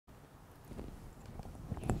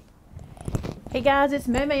Hey guys, it's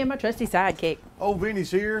Maymay and my trusty sidekick. Old Vinny's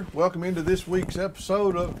here. Welcome into this week's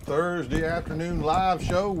episode of Thursday Afternoon Live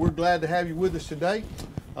Show. We're glad to have you with us today.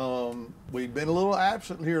 We've been a little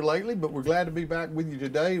absent here lately, but we're glad to be back with you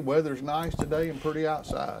today. Weather's nice today and pretty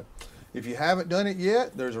outside. If you haven't done it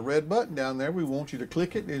yet, there's a red button down there. We want you to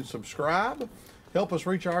click it and subscribe. Help us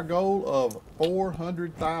reach our goal of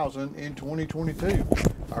 400,000 in 2022.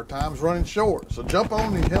 Our time's running short, so jump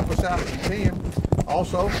on and help us out if you can.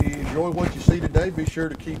 Also, if you enjoy what you see today, be sure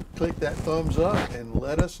to click that thumbs up and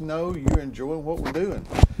let us know you're enjoying what we're doing.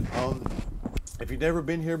 If you've never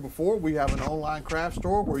been here before, we have an online craft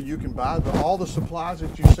store where you can buy all the supplies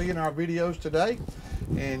that you see in our videos today.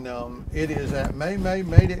 And it is at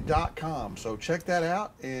MaymayMadeIt.com. So check that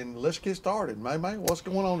out and let's get started. Maymay, what's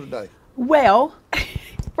going on today? Well,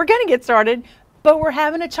 we're going to get started, but we're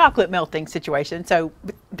having a chocolate melting situation. So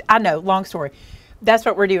I know, long story. That's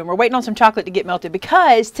what we're doing. We're waiting on some chocolate to get melted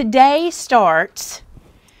because today starts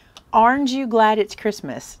Aren't You Glad It's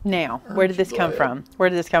Christmas? Now, where did this come from? Where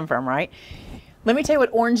did this come from, right? Let me tell you what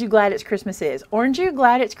Orange You Glad It's Christmas is. Orange You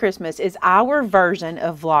Glad It's Christmas is our version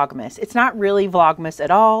of Vlogmas. It's not really Vlogmas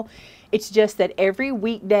at all. It's just that every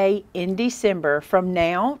weekday in December from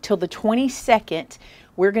now till the 22nd,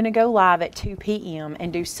 we're going to go live at 2 p.m.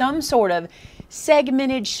 and do some sort of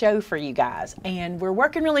segmented show for you guys. And we're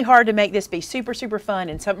working really hard to make this be super, super fun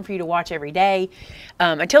and something for you to watch every day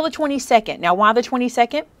until the 22nd. Now, why the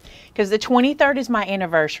 22nd? Because the 23rd is my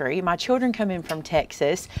anniversary. My children come in from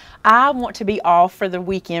Texas. I want to be off for the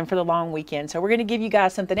weekend, for the long weekend. So we're going to give you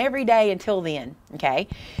guys something every day until then, okay?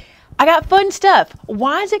 I got fun stuff.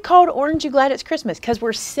 Why is it called Orange You Glad It's Christmas? Because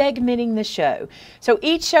we're segmenting the show. So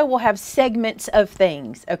each show will have segments of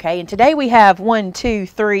things, okay? And today we have 4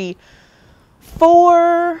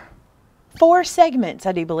 segments,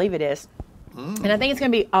 I do believe it is. And I think it's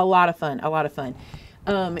going to be a lot of fun, a lot of fun.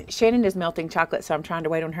 Shannon is melting chocolate, so I'm trying to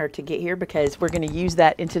wait on her to get here because we're going to use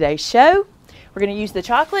that in today's show. We're going to use the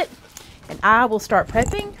chocolate, and I will start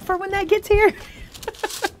prepping for when that gets here.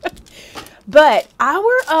 But our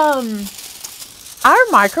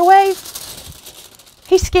microwave,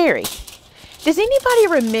 he's scary. Does anybody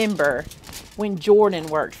remember when Jordan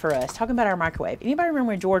worked for us? Talking about our microwave. Anybody remember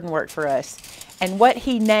when Jordan worked for us and what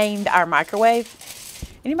he named our microwave?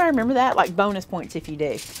 Anybody remember that? Like bonus points if you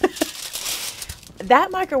do.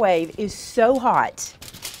 That microwave is so hot,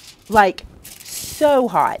 like so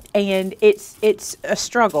hot, and it's a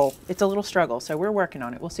struggle. It's a little struggle, so we're working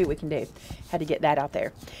on it. We'll see what we can do. Had to get that out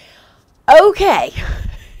there. Okay.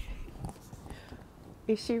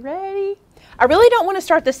 Is she ready? I really don't want to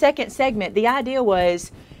start the second segment. The idea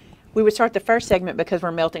was we would start the first segment because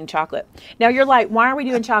we're melting chocolate. Now you're like, why are we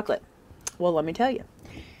doing chocolate? Well, let me tell you.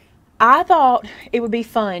 I thought it would be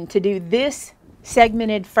fun to do this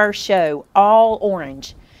segmented first show all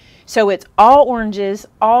orange. So it's all oranges,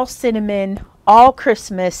 all cinnamon, all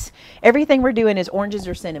Christmas. Everything we're doing is oranges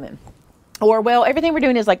or cinnamon. Or, well, everything we're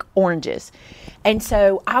doing is like oranges. And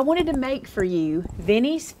so I wanted to make for you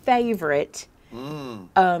Vinny's favorite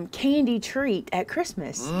candy treat at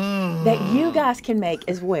Christmas that you guys can make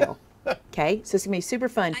as well. Okay, so it's going to be super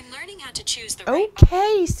fun. I'm learning how to choose the right.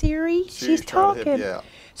 Okay, Siri, she's talking.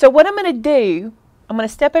 So what I'm going to do, I'm going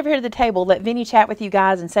to step over here to the table, let Vinny chat with you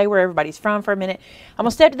guys and say where everybody's from for a minute. I'm going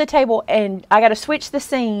to step to the table and I got to switch the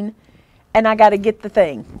scene and I got to get the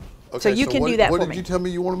thing. Okay, so you can do that for me. What did you tell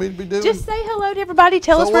me you wanted me to be doing? Just say hello to everybody.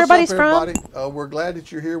 Tell us where everybody's from. We're glad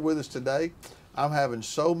that you're here with us today. I'm having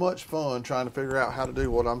so much fun trying to figure out how to do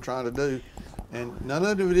what I'm trying to do. And none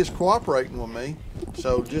of it is cooperating with me.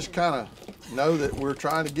 So just kind of know that we're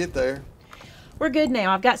trying to get there. We're good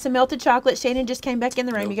now. I've got some melted chocolate. Shannon just came back in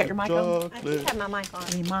the room. You got your mic on? I do have my mic on.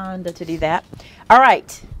 Reminder to do that. All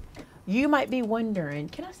right. You might be wondering,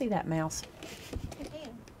 can I see that mouse?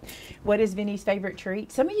 What is Vinny's favorite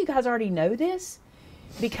treat? Some of you guys already know this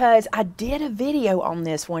because I did a video on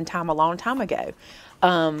this one time a long time ago.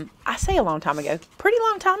 I say a long time ago. Pretty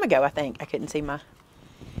long time ago, I think. I couldn't see my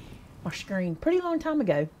screen. Pretty long time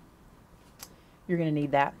ago. You're going to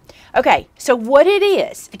need that. Okay, so what it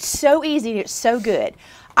is, it's so easy and it's so good.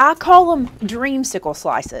 I call them dreamsicle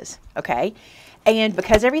slices, okay? And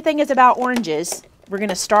because everything is about oranges, we're going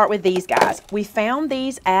to start with these guys. We found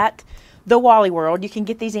these at the Wally World. You can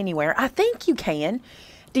get these anywhere. I think you can.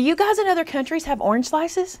 Do you guys in other countries have orange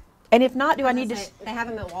slices? And if not, do I need to... They have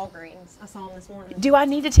them at Walgreens. I saw them this morning. Do I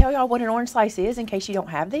need to tell y'all what an orange slice is in case you don't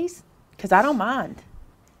have these? Because I don't mind.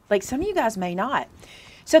 Like some of you guys may not.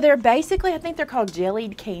 So they're basically, I think they're called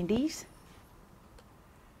jellied candies.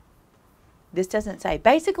 This doesn't say.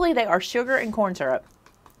 Basically, they are sugar and corn syrup.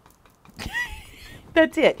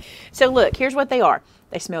 That's it. So look, here's what they are.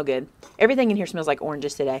 They smell good. Everything in here smells like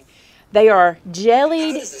oranges today. They are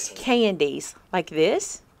jellied candies like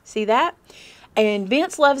this. See that? And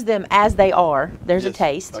Vince loves them as they are. There's a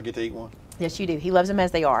taste. I get to eat one? Yes, you do. He loves them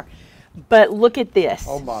as they are. But look at this.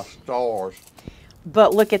 Oh, my stars.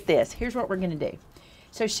 But look at this. Here's what we're going to do.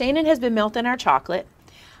 So Shannon has been melting our chocolate.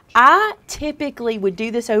 I typically would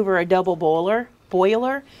do this over a double boiler,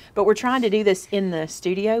 but we're trying to do this in the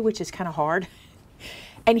studio, which is kind of hard.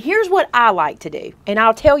 And here's what I like to do, and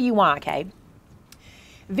I'll tell you why, okay?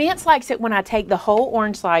 Vince likes it when I take the whole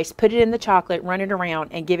orange slice, put it in the chocolate, run it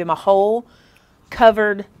around, and give him a whole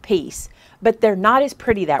covered piece. But they're not as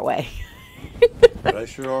pretty that way. They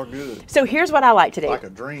sure are good. So here's what I like to do. Like a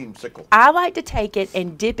dreamsicle. I like to take it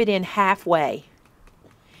and dip it in halfway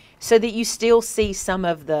so that you still see some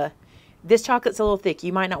of the, this chocolate's a little thick.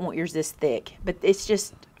 You might not want yours this thick, but it's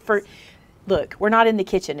just for, look, we're not in the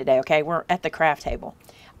kitchen today, okay? We're at the craft table.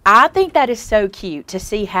 I think that is so cute to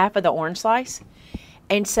see half of the orange slice.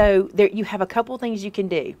 And so there, you have a couple things you can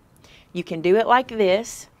do. You can do it like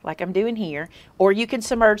this, like I'm doing here, or you can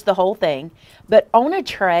submerge the whole thing. But on a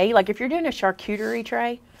tray, like if you're doing a charcuterie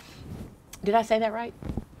tray, did I say that right?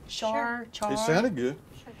 Sure. It sounded good.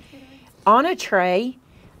 On a tray,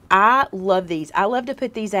 I love these. I love to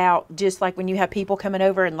put these out just like when you have people coming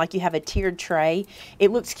over and like you have a tiered tray.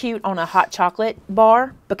 It looks cute on a hot chocolate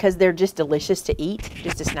bar because they're just delicious to eat,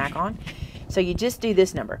 just to snack on. So you just do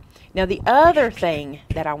this number. Now the other thing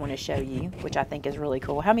that I want to show you, which I think is really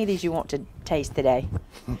cool. How many of these you want to taste today?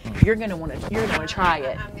 You're gonna want to try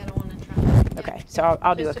it. I'm gonna want to try it. Okay, so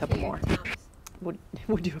I'll do a Just couple few more. times.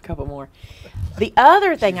 We'll do a couple more. The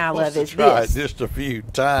other thing I love is Try this. it just a few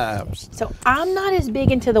times. So I'm not as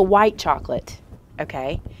big into the white chocolate,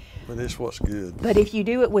 okay? But this what's good. But if you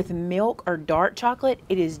do it with milk or dark chocolate,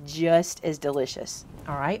 it is just as delicious,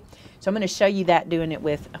 all right? So I'm going to show you that doing it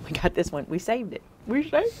with, oh my God, this one, we saved it. We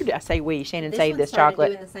saved it. I say we, Shannon saved this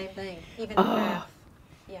chocolate. Doing the same thing, even in half.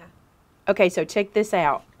 Yeah. Okay, so check this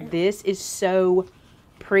out. This is so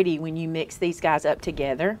pretty when you mix these guys up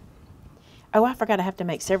together. Oh, I forgot I have to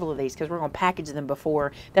make several of these because we're going to package them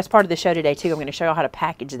before. That's part of the show today, too. I'm going to show you how to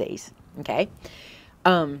package these, okay?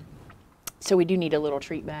 So we do need a little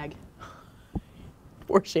treat bag.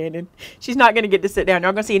 Poor Shannon. She's not going to get to sit down.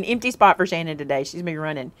 You're going to see an empty spot for Shannon today. She's going to be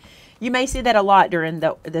running. You may see that a lot during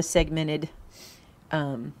the segmented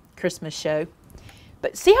Christmas show.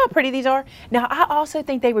 But see how pretty these are? Now, I also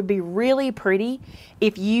think they would be really pretty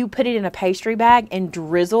if you put it in a pastry bag and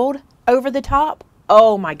drizzled over the top.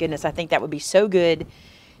 Oh my goodness, I think that would be so good,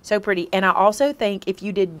 so pretty. And I also think if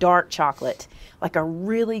you did dark chocolate, like a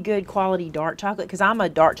really good quality dark chocolate, because I'm a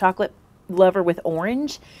dark chocolate lover with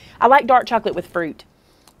orange. I like dark chocolate with fruit.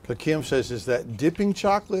 But Kim says, is that dipping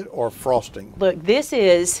chocolate or frosting? Look, this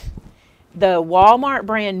is the Walmart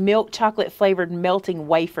brand milk chocolate flavored melting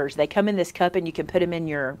wafers. They come in this cup and you can put them in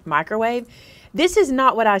your microwave. This is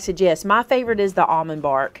not what I suggest. My favorite is the almond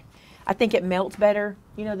bark. I think it melts better.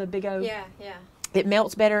 You know, the big old... Yeah, yeah. It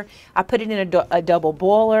melts better. I put it in a double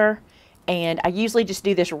boiler, and I usually just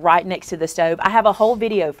do this right next to the stove. I have a whole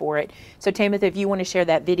video for it. So, Timothy, if you want to share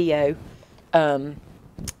that video,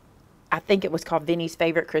 I think it was called Vinny's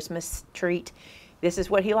Favorite Christmas Treat. This is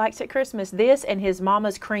what he likes at Christmas. This and his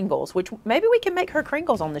mama's Kringles, which maybe we can make her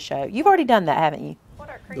Kringles on the show. You've already done that, haven't you? What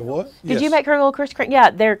are The Kringles? what? Did you make her little Kris Kringles?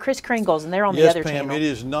 Yeah, they're Kris Kringles, and they're on the other Yes, Pam, channel. it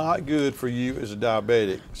is not good for you as a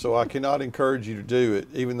diabetic, so I cannot encourage you to do it,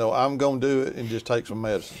 even though I'm going to do it and just take some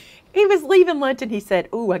medicine. He was leaving lunch, and he said,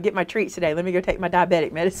 ooh, I get my treats today. Let me go take my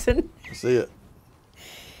diabetic medicine. That's it.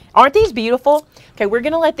 Aren't these beautiful? Okay, we're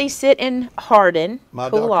going to let these sit and harden, My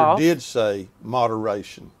cool doctor off. did say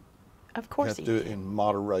moderation. Of You course have to he do did. it in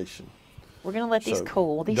moderation. We're going to let these So,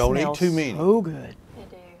 cool. These don't eat smell too many. so good. They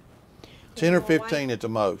do. 10 or 15 at the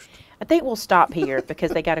most. I think we'll stop here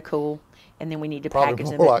because they got to cool, and then we need to Probably package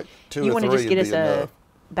them. more like 2 You or wanna 3 just get would us be a enough.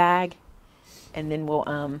 bag, and then we'll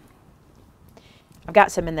I've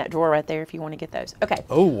got some in that drawer right there if you want to get those. Okay.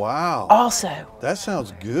 Oh, wow. Also, That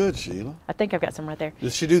sounds good, Sheila. I think I've got some right there.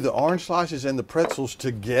 Does she do the orange slices and the pretzels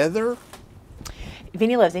together?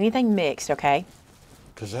 Vinny loves anything mixed, okay?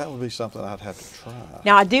 Because that would be something I'd have to try.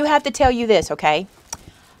 Now, I do have to tell you this, okay?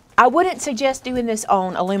 I wouldn't suggest doing this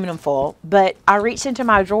on aluminum foil, but I reached into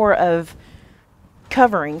my drawer of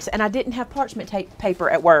coverings, and I didn't have parchment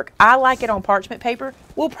paper at work. I like it on parchment paper.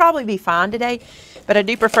 We'll probably be fine today, but I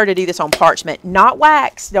do prefer to do this on parchment, not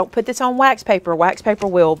wax. Don't put this on wax paper. Wax paper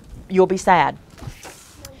you'll be sad.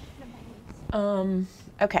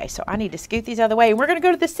 Okay, so I need to scoot these out of the way, and we're going to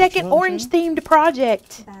go to the second orange-themed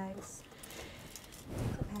project. Bags.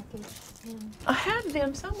 The package. I have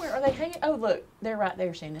them somewhere. Are they hanging? Oh, look. They're right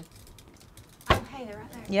there, Shannon. Oh, hey, they're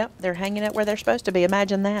right there. Yep, they're hanging up where they're supposed to be.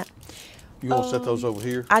 Imagine that. You want to set those over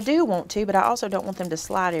here? I do want to, but I also don't want them to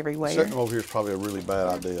slide everywhere. Setting them over here is probably a really bad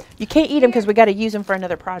idea. You can't eat them because we got to use them for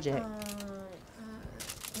another project.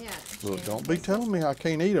 Yeah. Look, don't be telling me I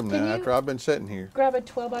can't eat them now after I've been sitting here. Grab a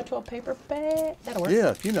 12 by 12 paper bag. That'll work.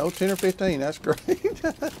 Yeah, you know, 10 or 15, that's great.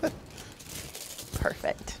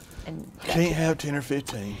 Perfect. And Can't have 10 or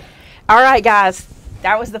 15. all right, guys,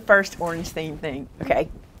 that was the first orange theme thing. Okay.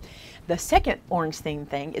 The second orange theme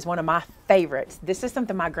thing is one of my favorites. This is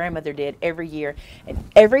something my grandmother did every year. And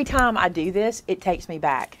every time I do this, it takes me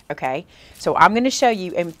back. Okay. So I'm going to show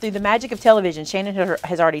you, and through the magic of television, Shannon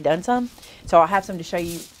has already done some. So I'll have some to show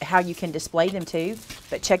you how you can display them too.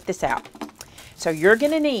 But check this out. So you're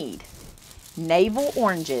going to need navel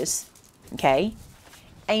oranges. Okay.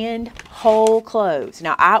 And whole cloves.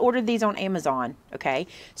 Now, I ordered these on Amazon, okay?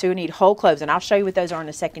 So you need whole cloves, and I'll show you what those are in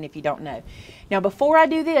a second if you don't know. Now, before I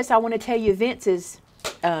do this, I want to tell you Vince's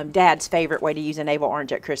dad's favorite way to use a navel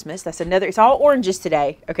orange at Christmas. That's another, it's all oranges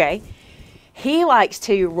today, okay? He likes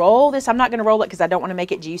to roll this. I'm not going to roll it because I don't want to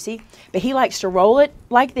make it juicy, but he likes to roll it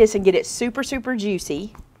like this and get it super, super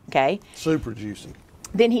juicy, okay? Super juicy.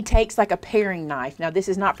 Then he takes like a paring knife. Now, this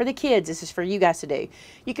is not for the kids. This is for you guys to do.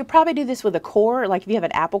 You could probably do this with a core. Like if you have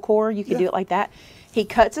an apple core, you could do it like that. He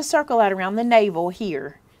cuts a circle out around the navel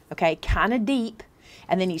here, okay, kind of deep.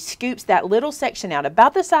 And then he scoops that little section out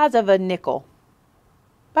about the size of a nickel.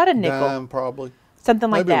 About a nickel. Dime, probably.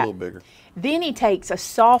 Something like Maybe that. a little bigger. Then he takes a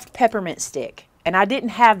soft peppermint stick. And I didn't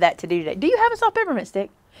have that to do today. Do you have a soft peppermint stick?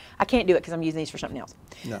 I can't do it because I'm using these for something else.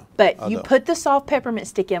 No. But you put the soft peppermint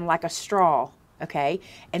stick in like a straw. Okay,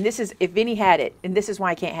 and this is, if Vinny had it, and this is why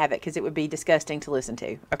I can't have it, because it would be disgusting to listen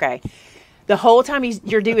to, okay? The whole time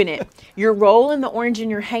you're doing it, you're rolling the orange in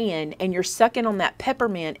your hand, and you're sucking on that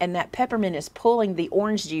peppermint, and that peppermint is pulling the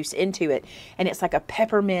orange juice into it, and it's like a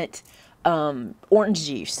peppermint orange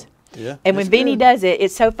juice. Yeah. And when Vinny does it,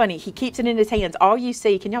 it's so funny. He keeps it in his hands. All you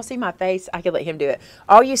see, can y'all see my face? I can let him do it.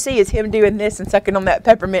 All you see is him doing this and sucking on that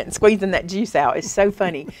peppermint and squeezing that juice out. It's so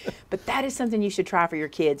funny. But that is something you should try for your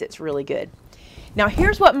kids. It's really good. Now,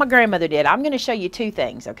 here's what my grandmother did. I'm going to show you two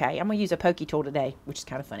things, okay? I'm going to use a pokey tool today, which is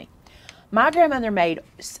kind of funny. My grandmother made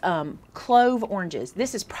clove oranges.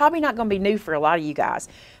 This is probably not going to be new for a lot of you guys.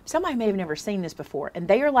 Somebody may have never seen this before. And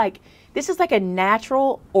they are like, this is like a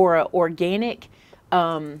natural or a organic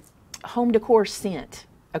home decor scent,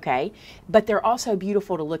 okay? But they're also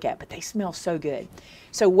beautiful to look at, but they smell so good.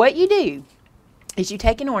 So what you do is you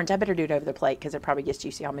take an orange. I better do it over the plate because it probably gets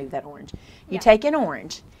juicy. I'll move that orange. You take an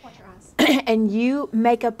orange. Watch your eyes. And you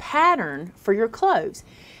make a pattern for your cloves.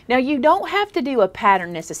 Now, you don't have to do a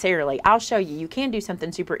pattern necessarily. I'll show you. You can do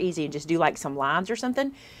something super easy and just do like some lines or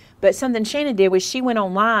something. But something Shannon did was she went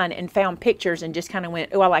online and found pictures and just kind of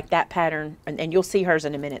went, oh, I like that pattern. And you'll see hers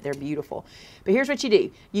in a minute. They're beautiful. But here's what you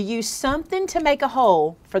do. You use something to make a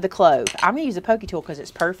hole for the clove. I'm going to use a pokey tool because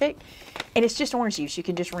it's perfect. And it's just orange juice. You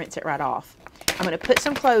can just rinse it right off. I'm going to put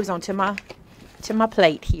some cloves onto my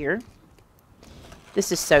plate here.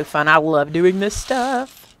 This is so fun. I love doing this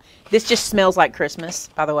stuff. This just smells like Christmas,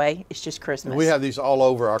 by the way. It's just Christmas. And we have these all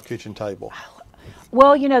over our kitchen table.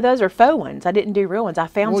 Well, you know, those are faux ones. I didn't do real ones. I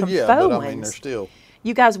found some faux but ones. I mean, they're still.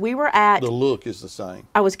 You guys, we were at. The look is the same.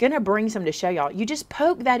 I was going to bring some to show y'all. You just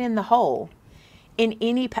poke that in the hole. In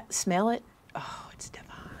any, smell it? Oh, it's divine.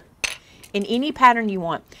 In any pattern you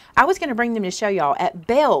want. I was going to bring them to show y'all. At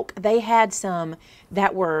Belk, they had some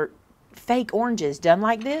that were fake oranges done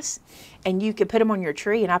like this. And you could put them on your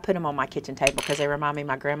tree, and I put them on my kitchen table because they remind me of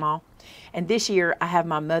my grandma. And this year, I have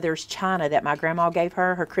my mother's china that my grandma gave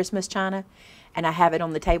her, her Christmas china, and I have it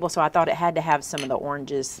on the table, so I thought it had to have some of the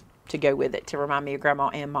oranges to go with it to remind me of grandma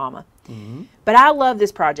and mama. Mm-hmm. But I love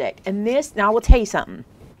this project. And this, now I will tell you something.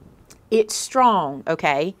 It's strong,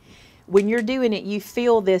 okay? When you're doing it, you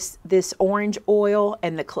feel this orange oil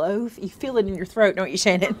and the clove. You feel it in your throat, don't you,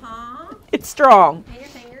 Shannon? Uh-huh. It's strong. And your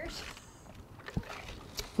fingers.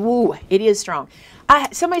 Ooh, it is strong.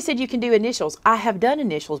 Somebody said you can do initials. I have done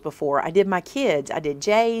initials before. I did my kids. I did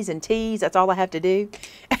J's and T's. That's all I have to do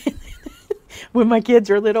when my kids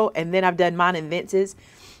are little. And then I've done mine and Vince's.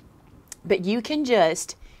 But you can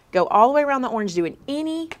just go all the way around the orange doing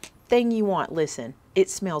anything you want. Listen, it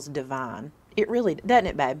smells divine. It really, doesn't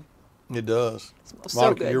it, babe? It does. It smells so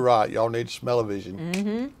Monica, good. you're right. Y'all need smell-o-vision.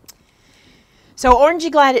 Mm-hmm. So,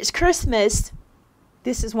 Orangey Glad it's Christmas.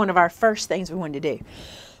 This is one of our first things we wanted to do.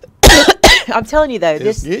 I'm telling you, though.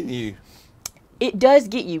 It's getting you. It does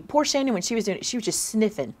get you. Poor Shannon, when she was doing it, she was just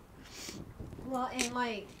sniffing. Well, and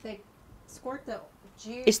like they squirt the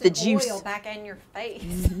juice. It's the and juice. oil back in your face.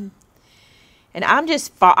 Mm-hmm. And I'm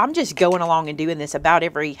just going along and doing this about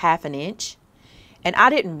every half an inch. And I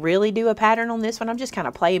didn't really do a pattern on this one. I'm just kind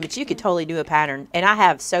of playing, but you could totally do a pattern. And I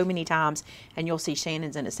have so many times, and you'll see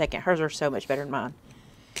Shannon's in a second. Hers are so much better than mine.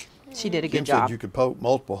 She did a good job. Said you could poke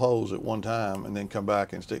multiple holes at one time and then come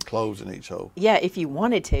back and stick clothes in each hole. Yeah, if you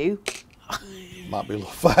wanted to. Might be a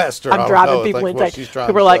little faster. I'm driving people insane.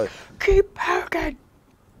 People are like, keep poking.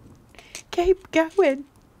 Keep going.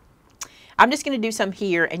 I'm just going to do some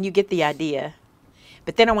here, and you get the idea.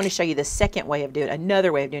 But then I want to show you the second way of doing it,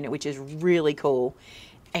 another way of doing it, which is really cool.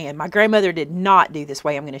 And my grandmother did not do this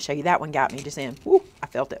way. I'm going to show you. That one got me just in. Woo, I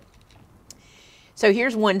felt it. So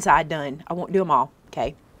here's one side done. I won't do them all,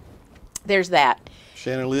 okay? There's that.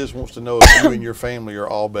 Shannon Liz wants to know if you and your family are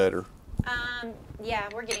all better. Yeah,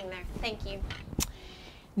 we're getting there. Thank you.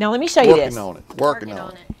 Now let me show you this. Working on it. Working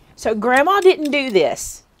on it. So Grandma didn't do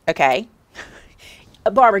this, okay?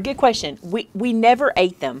 Barbara, good question. We never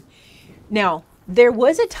ate them. Now, there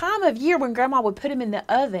was a time of year when Grandma would put them in the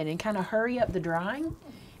oven and kind of hurry up the drying.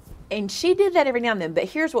 And she did that every now and then. But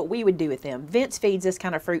here's what we would do with them. Vince feeds this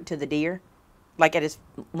kind of fruit to the deer, like at his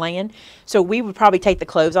land. So we would probably take the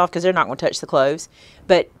cloves off because they're not going to touch the cloves.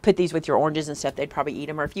 But put these with your oranges and stuff. They'd probably eat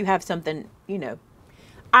them. Or if you have something, you know.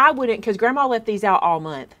 I wouldn't, because Grandma left these out all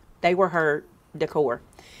month. They were her decor.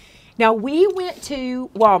 Now, we went to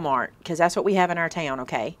Walmart, because that's what we have in our town,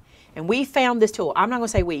 okay? And we found this tool. I'm not going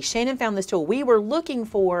to say we. Shannon found this tool. We were looking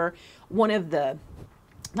for one of the,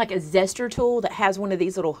 like a zester tool that has one of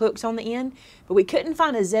these little hooks on the end. But we couldn't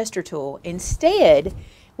find a zester tool. Instead,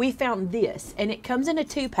 we found this. And it comes in a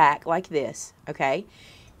 2-pack like this, okay?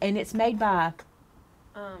 And it's made by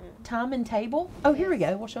Time and Table. Oh, here we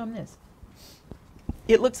go. We'll show them this.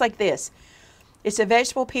 It looks like this. It's a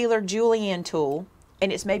vegetable peeler julienne tool,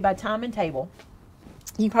 and it's made by Time and Table.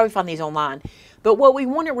 You can probably find these online. But what we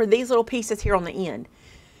wanted were these little pieces here on the end.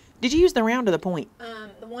 Did you use the round or the point?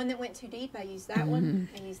 The one that went too deep, I used that one.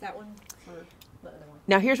 I used that one for the other one.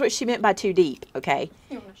 Now, here's what she meant by too deep, okay?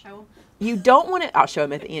 You want to show them? You don't want to, I'll show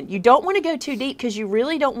them at the end. You don't want to go too deep because you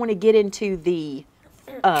really don't want to get into the,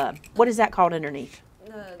 what is that called underneath?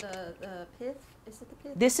 The pith? Is it the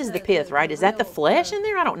pith? This is the pith, right? Is that the flesh in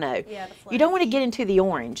there? I don't know. Yeah, the flesh. You don't want to get into the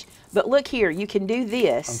orange. But look here, you can do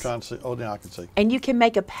this. I'm trying to see. Oh, now I can see. And you can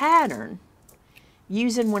make a pattern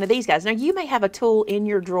using one of these guys. Now, you may have a tool in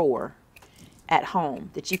your drawer at home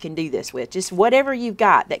that you can do this with. Just whatever you've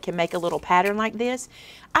got that can make a little pattern like this.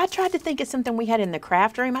 I tried to think of something we had in the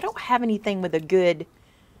craft room. I don't have anything with a good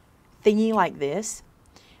thingy like this.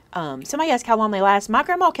 Somebody asked how long they last. My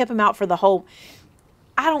grandma kept them out for the whole...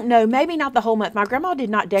 I don't know, maybe not the whole month. My grandma did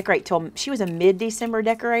not decorate till, she was a mid-December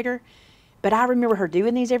decorator, but I remember her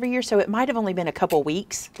doing these every year, so it might have only been a couple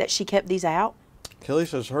weeks that she kept these out. Kelly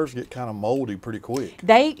says hers get kind of moldy pretty quick.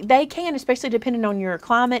 They can, especially depending on your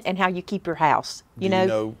climate and how you keep your house. Do you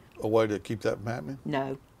know a way to keep that from happening?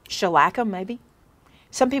 No. Shellac them, maybe.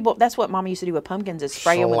 Some people, that's what Mama used to do with pumpkins, is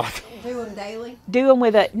spray them with... Do them daily? Do them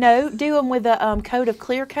with a coat of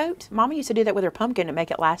clear coat. Mama used to do that with her pumpkin to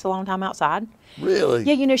make it last a long time outside. Really?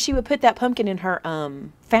 Yeah, you know, she would put that pumpkin in her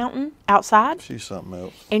fountain outside. She's something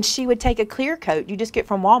else. And she would take a clear coat you just get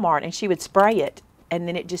from Walmart, and she would spray it, and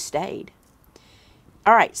then it just stayed.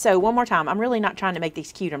 All right, so one more time. I'm really not trying to make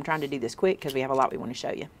these cute. I'm trying to do this quick because we have a lot we want to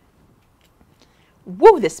show you.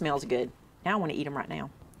 Woo, this smells good. Now I want to eat them right now.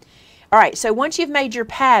 All right, so once you've made your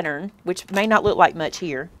pattern, which may not look like much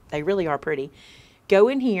here, they really are pretty, go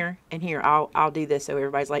in here, and here, I'll do this so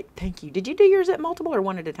everybody's like, thank you. Did you do yours at multiple or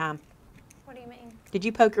one at a time? What do you mean? Did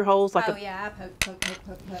you poke your holes like yeah, I poke.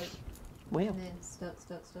 Well. And then stuck.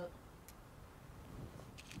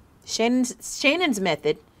 Shannon's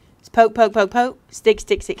method is poke,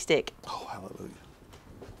 stick. Oh, hallelujah.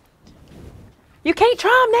 You can't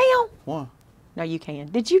try them now. Why? No, you can.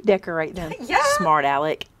 Did you decorate them? Yeah. Smart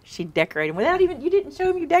Alec. She decorated them without even, you didn't show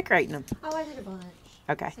them you decorating them. Oh, I did a bunch.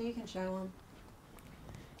 Okay. So you can show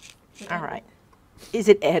them. All right. Is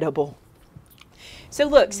it edible? So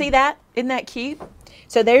look, see that? Isn't that cute?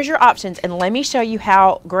 So there's your options. And let me show you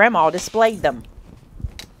how Grandma displayed them.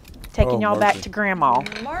 Taking y'all back to Grandma.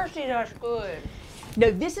 Mercy, that's good.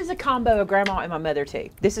 No, this is a combo of Grandma and my mother too.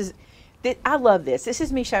 I love this. This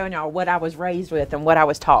is me showing y'all what I was raised with and what I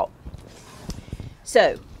was taught.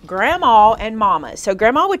 So, Grandma and Mama. So,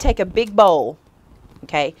 Grandma would take a big bowl.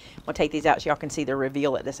 Okay, I'll take these out so y'all can see the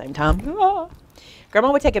reveal at the same time.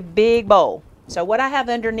 Grandma would take a big bowl. So, what I have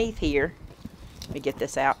underneath here, let me get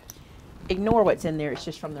this out. Ignore what's in there. It's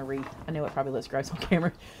just from the wreath. I know it probably looks gross on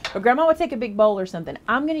camera. But Grandma would take a big bowl or something.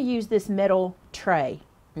 I'm going to use this metal tray.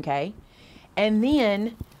 Okay, and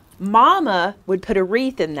then Mama would put a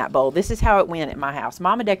wreath in that bowl. This is how it went at my house.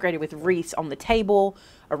 Mama decorated with wreaths on the table,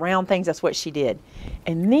 around things. That's what she did.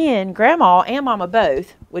 And then Grandma and Mama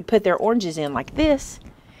both would put their oranges in like this.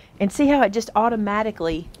 And see how it just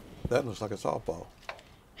automatically... That looks like a softball.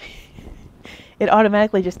 It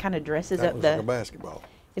automatically just kind of dresses That up looks the... like a basketball.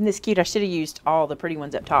 Isn't this cute? I should have used all the pretty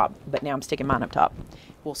ones up top, but now I'm sticking mine up top.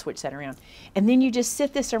 We'll switch that around. And then you just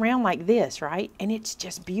sit this around like this, right? And it's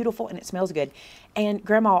just beautiful and it smells good. And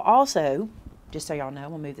Grandma also, just so y'all know,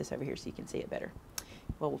 we'll move this over here so you can see it better.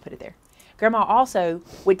 Well, we'll put it there. Grandma also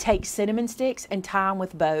would take cinnamon sticks and tie them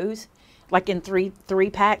with bows, like in three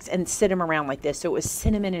packs, and sit them around like this. So it was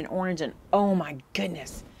cinnamon and orange, and oh my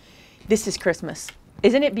goodness, this is Christmas.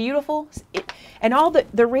 Isn't it beautiful? And all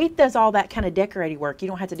the wreath does all that kind of decorating work. You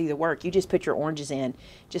don't have to do the work. You just put your oranges in,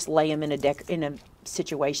 just lay them in a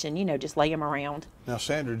situation, you know, just lay them around. Now,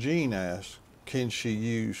 Sandra Jean asked, can she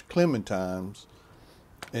use clementines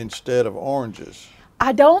instead of oranges?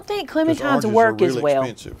 I don't think clementines work as well.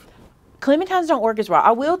 Expensive. Clementines don't work as well.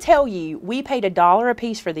 I will tell you, we paid $1 a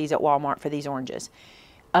piece for these at Walmart for these oranges.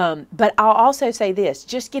 But I'll also say this,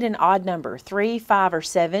 just get an odd number, 3, 5, or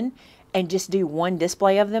 7, and just do one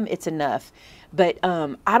display of them. It's enough. But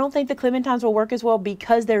I don't think the clementines will work as well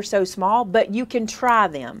because they're so small, but you can try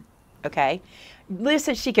them, okay?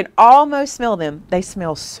 Listen, she can almost smell them. They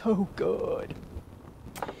smell so good.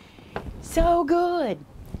 So good.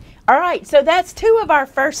 All right, so that's 2 of our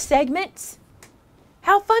first segments.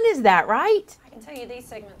 How fun is that, right? I can tell you these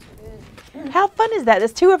segments are good. How fun is that?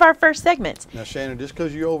 That's 2 of our first segments. Now, Shannon, just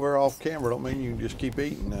because you're over off camera don't mean you can just keep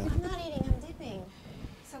eating now. I'm not eating, I'm dipping.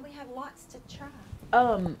 So we have lots to try.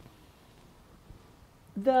 Are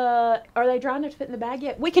they dry enough to fit in the bag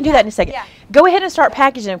yet? We can do that in a second. Yeah. Go ahead and start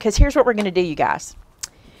packaging them, because here's what we're going to do, you guys.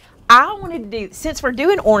 I wanted to do, since we're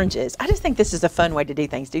doing oranges, I just think this is a fun way to do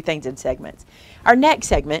things in segments. Our next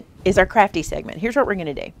segment is our crafty segment. Here's what we're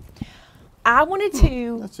going to do. I wanted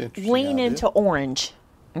to lean into orange,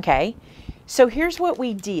 okay? So here's what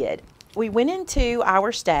we did. We went into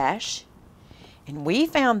our stash, and we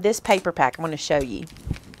found this paper pack. I'm going to show you.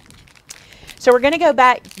 So we're going to go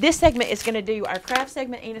back. This segment is going to do our craft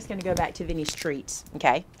segment, and it's going to go back to Vinny's Treats,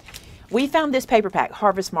 okay? We found this paper pack,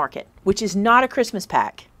 Harvest Market, which is not a Christmas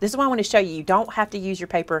pack. This is why I want to show you. You don't have to use your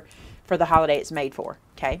paper for the holiday it's made for,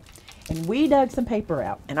 okay? And we dug some paper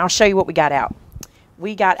out, and I'll show you what we got out.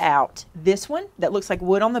 We got out this one that looks like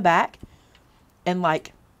wood on the back and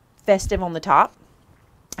like festive on the top.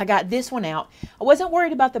 I got this one out. I wasn't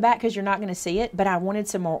worried about the back because you're not going to see it, but I wanted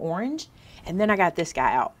some more orange. And then I got this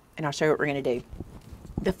guy out, and I'll show you what we're going to do.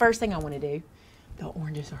 The first thing I want to do, the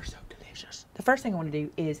oranges are so delicious. The first thing I want to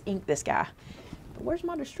do is ink this guy. But where's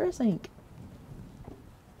my distress ink?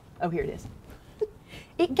 Oh, here it is.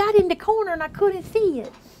 It got in the corner and I couldn't see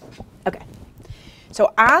it. Okay.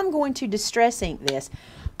 So I'm going to distress ink this.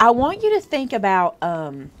 I want you to think about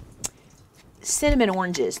cinnamon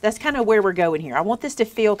oranges. That's kind of where we're going here. I want this to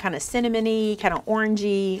feel kind of cinnamony, kind of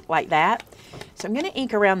orangey, like that. So I'm going to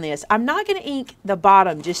ink around this. I'm not going to ink the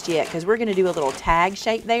bottom just yet because we're going to do a little tag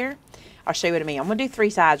shape there. I'll show you what I mean. I'm going to do 3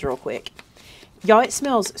 sides real quick. Y'all, it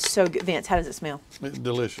smells so good. Vince, how does it smell? It's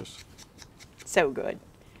delicious. So good.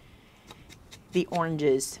 The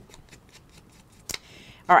oranges.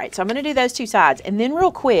 All right, so I'm going to do those 2 sides. And then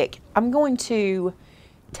real quick, I'm going to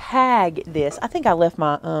tag this. I think I left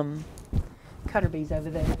my cutter bees over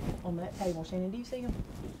there on that table. Shannon, do you see them?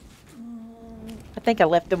 I think I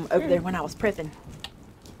left them over there when I was prepping.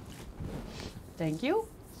 Thank you.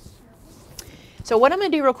 So what I'm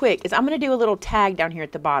going to do real quick is I'm going to do a little tag down here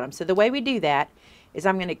at the bottom. So the way we do that is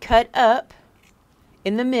I'm going to cut up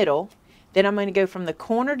in the middle. Then I'm going to go from the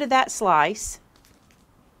corner to that slice.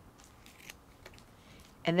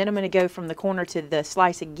 And then I'm going to go from the corner to the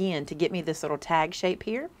slice again to get me this little tag shape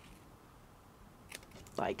here.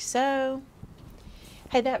 Like so.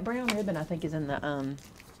 Hey, that brown ribbon I think is in the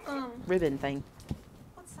ribbon thing.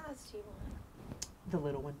 What size do you want? The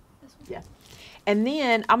little one. This one? Yeah. And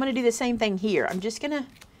then I'm going to do the same thing here. I'm just going to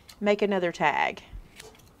make another tag.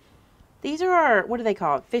 These are our, what do they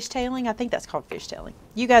call it? Fishtailing? I think that's called fishtailing.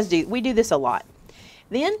 You guys do. We do this a lot.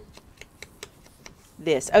 Then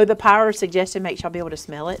this. Oh, the power of suggestion makes y'all be able to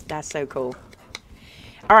smell it. That's so cool.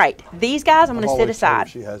 All right. These guys I'm going to sit aside.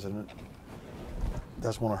 She has it.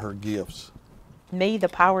 That's one of her gifts. Me, the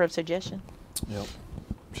power of suggestion? Yep.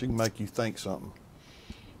 She can make you think something.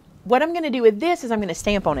 What I'm going to do with this is I'm going to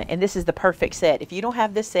stamp on it, and this is the perfect set. If you don't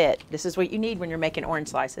have this set, this is what you need when you're making orange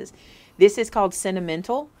slices. This is called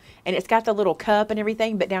Sentimental, and it's got the little cup and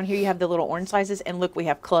everything, but down here you have the little orange slices, and look, we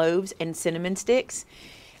have cloves and cinnamon sticks.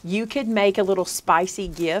 You could make a little spicy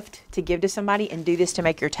gift to give to somebody and do this to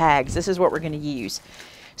make your tags. This is what we're going to use.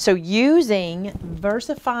 So using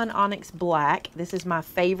VersaFine Onyx Black, this is my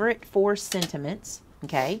favorite for sentiments,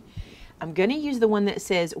 okay? I'm going to use the one that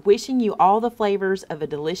says, wishing you all the flavors of a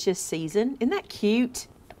delicious season. Isn't that cute?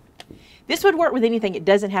 This would work with anything. It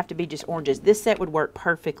doesn't have to be just oranges. This set would work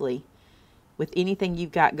perfectly with anything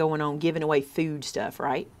you've got going on, giving away food stuff,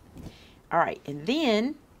 right? All right, and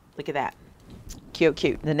then, look at that. Cute,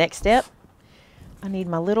 cute. The next step, I need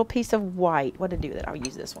my little piece of white. What to do with it? I'll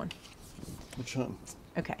use this one. Which one?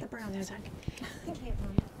 Okay. The brown one.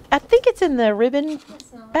 I think it's in the ribbon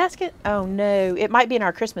It's not. basket. Oh, no. It might be in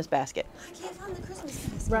our Christmas basket. I can't find the Christmas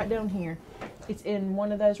basket. Right down here. It's in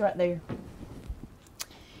one of those right there.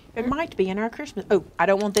 It might be in our Christmas. Oh, I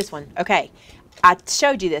don't want this one. Okay. I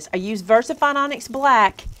showed you this. I used VersaFine Onyx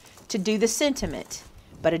Black to do the sentiment.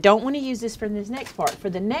 But I don't want to use this for this next part. For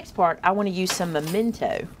the next part, I want to use some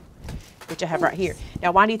Memento, which I have right here.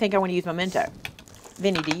 Now, why do you think I want to use Memento?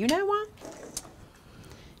 Vinny, do you know why?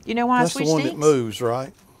 Do you know why That's I switched the one that inks? moves,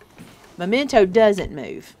 right? Memento doesn't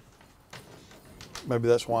move. Maybe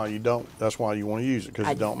that's why you don't. That's why you want to use it, because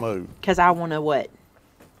it don't move. Because I want to what?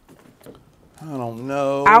 I don't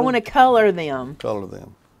know. I want to color them. color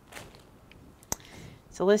them.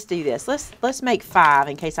 So let's do this. Let's make 5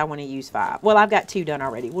 in case I want to use 5. Well, I've got 2 done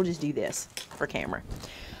already. We'll just do this for camera.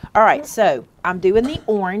 All right, so I'm doing the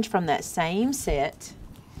orange from that same set.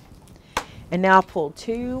 And now I'll pull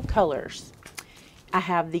 2 colors. I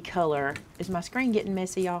have the color, is my screen getting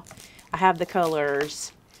messy, y'all? I have the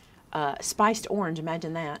colors spiced orange,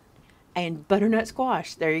 imagine that, and butternut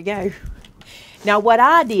squash. There you go. Now what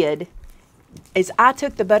I did is I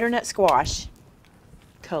took the butternut squash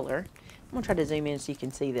color. I'm going to try to zoom in so you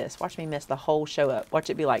can see this. Watch me mess the whole show up. Watch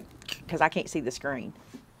it be like, because I can't see the screen.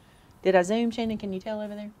 Did I zoom, Shannon? Can you tell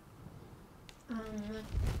over there? I don't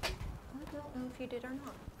know if you did or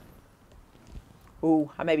not. Ooh,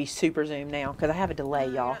 I may be super zoomed now because I have a delay,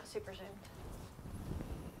 No, y'all. You're not super zoomed.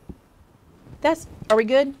 That's, are we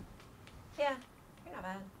good? Yeah, you're not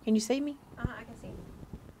bad. Can you see me? I can see.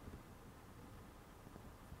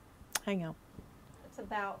 Hang on. It's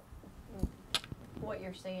about what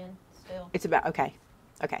you're seeing still. It's about, okay.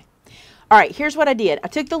 Okay. All right, here's what I did. I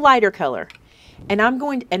took the lighter color, and I'm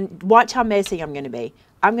going to, and watch how messy I'm going to be.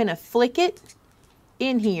 I'm going to flick it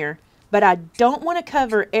in here, but I don't want to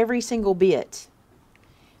cover every single bit.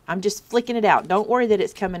 I'm just flicking it out. Don't worry that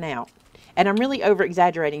it's coming out. And I'm really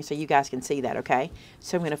over-exaggerating so you guys can see that, okay?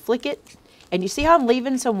 So I'm going to flick it. And you see how I'm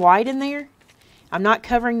leaving some white in there? I'm not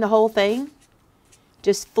covering the whole thing.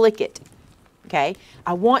 Just flick it, okay?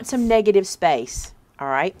 I want some negative space, all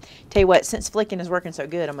right? Tell you what, since flicking is working so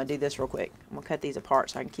good, I'm going to do this real quick. I'm going to cut these apart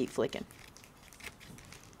so I can keep flicking.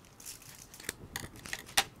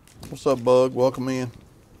 What's up, Bug? Welcome in.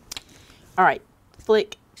 All right,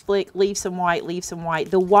 flick, flick, leave some white, leave some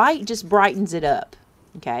white. The white just brightens it up,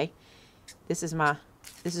 okay? This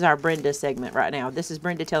is our Brenda segment right now. This is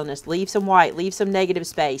Brenda telling us, leave some white, leave some negative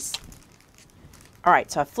space. All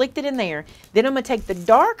right, so I flicked it in there. Then I'm going to take the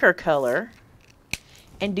darker color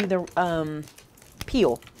and do the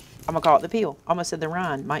peel. I'm going to call it the peel. Almost said the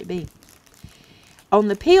rind, might be. On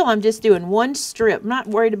the peel, I'm just doing one strip. I'm not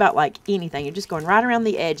worried about like anything. You're just going right around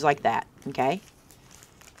the edge like that, okay?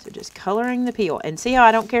 So just coloring the peel. And see how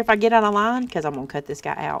I don't care if I get out of line? Because I'm going to cut this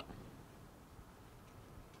guy out.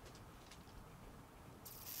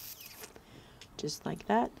 Just like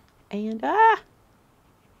that. And,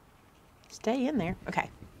 stay in there. Okay.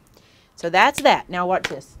 So that's that. Now watch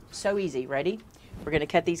this. So easy. Ready? We're going to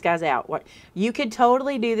cut these guys out. What you could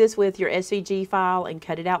totally do this with your SVG file and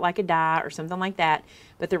cut it out like a die or something like that.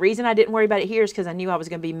 But the reason I didn't worry about it here is because I knew I was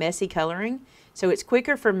going to be messy coloring. So it's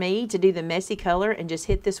quicker for me to do the messy color and just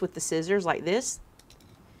hit this with the scissors like this.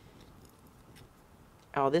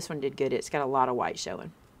 Oh, this one did good. It's got a lot of white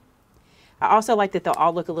showing. I also like that they'll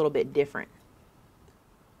all look a little bit different.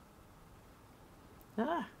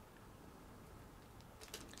 Ah.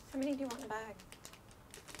 How many do you want in the bag?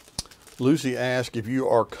 Lucy asked if you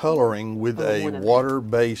are coloring with a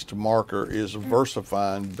water-based marker, is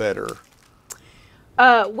VersaFine better?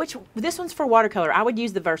 This one's for watercolor. I would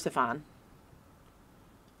use the VersaFine.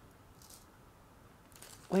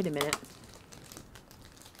 Wait a minute.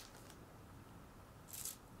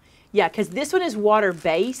 Yeah, because this one is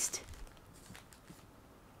water-based.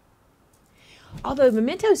 Although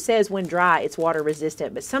Memento says when dry, it's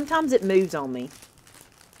water-resistant, but sometimes it moves on me.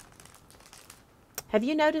 Have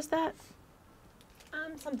you noticed that?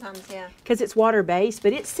 Sometimes, yeah. Because it's water-based,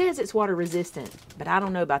 but it says it's water-resistant. But I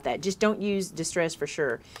don't know about that. Just don't use Distress for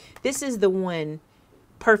sure. This is the one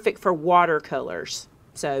perfect for watercolors.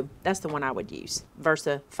 So that's the one I would use.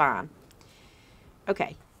 VersaFine.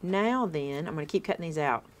 Okay, now then, I'm going to keep cutting these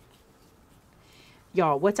out.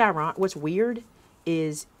 Y'all, what's weird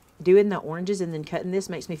is doing the oranges and then cutting this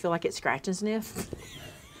makes me feel like it's scratch and sniff.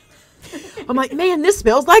 I'm like, man, this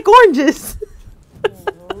smells like oranges.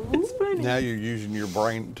 It's funny. Now you're using your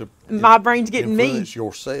brain to My brain's getting me. influence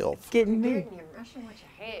yourself. Getting me. You're rushing with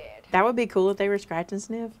your head. That would be cool if they were scratch and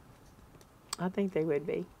sniff. I think they would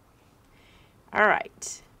be. All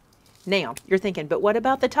right. Now, you're thinking, but what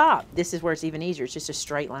about the top? This is where it's even easier. It's just a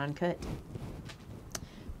straight line cut.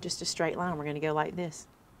 Just a straight line. We're going to go like this.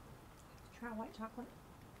 Try white chocolate.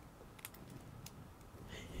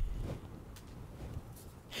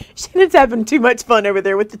 Shannon's having too much fun over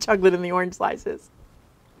there with the chocolate and the orange slices.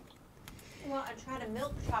 Well, I tried a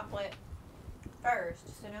milk chocolate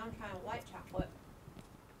first, so now I'm trying white chocolate.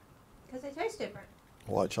 Because they taste different.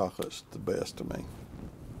 White chocolate's the best to me.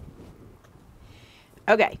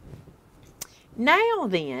 Okay. Now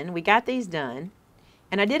then, we got these done.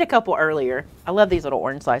 And I did a couple earlier. I love these little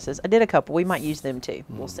orange slices. I did a couple. We might use them too.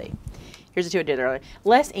 We'll see. Here's the two I did earlier.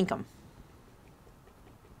 Let's ink them.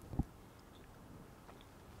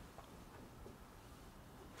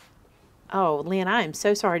 Oh, Lynn, I am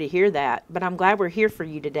so sorry to hear that. But I'm glad we're here for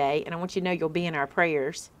you today. And I want you to know you'll be in our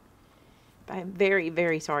prayers. But I'm very,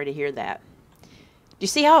 very sorry to hear that. Do you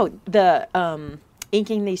see how the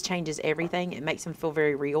inking these changes everything? It makes them feel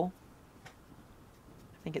very real.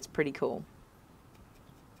 I think it's pretty cool.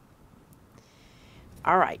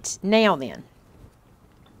 All right, now then,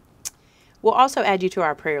 we'll also add you to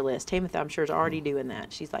our prayer list. Tamitha, I'm sure, is already doing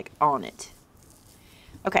that. She's like on it.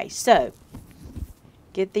 Okay, so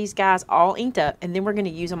get these guys all inked up, and then we're going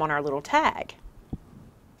to use them on our little tag.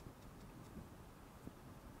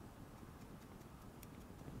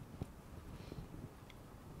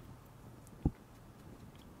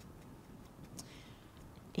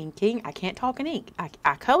 Inking. I can't talk and ink.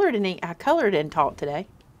 I colored and ink. I colored and taught today.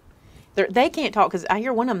 They can't talk because I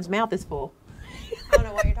hear one of them's mouth is full. I don't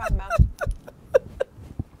know what you're talking about.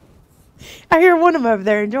 I hear one of them over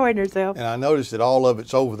there enjoying herself. And I noticed that all of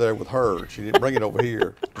it's over there with her. She didn't bring it over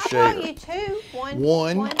here to I share. brought you two.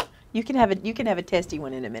 One. You can have a testy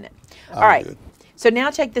one in a minute. I'm All right. good. So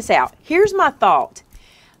now check this out. Here's my thought.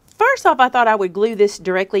 First off, I thought I would glue this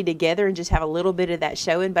directly together and just have a little bit of that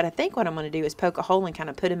showing. But I think what I'm going to do is poke a hole and kind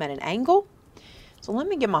of put them at an angle. So let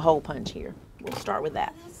me get my hole punch here. We'll start with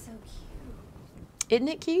that. That's so cute. Isn't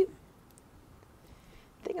it cute?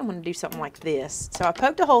 I think I'm going to do something like this. So I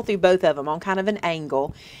poked a hole through both of them on kind of an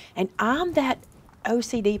angle. And I'm that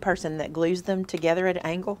OCD person that glues them together at an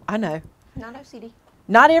angle. I know. Not OCD.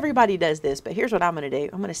 Not everybody does this, but here's what I'm going to do.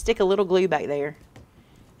 I'm going to stick a little glue back there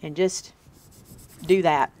and just do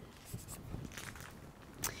that.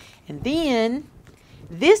 And then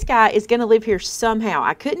this guy is going to live here somehow.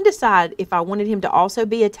 I couldn't decide if I wanted him to also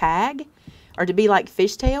be a tag or to be like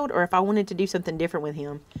fishtailed or if I wanted to do something different with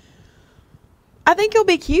him. I think he'll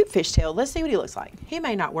be cute fishtailed. Let's see what he looks like. He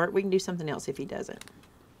may not work. We can do something else if he doesn't.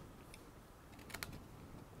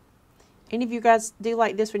 Any of you guys do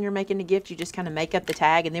like this when you're making a gift? You just kind of make up the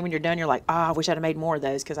tag, and then when you're done, you're like, oh, I wish I'd have made more of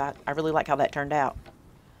those because I really like how that turned out.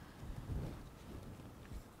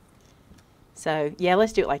 So, yeah,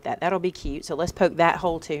 let's do it like that. That'll be cute. So let's poke that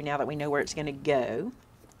hole too now that we know where it's going to go.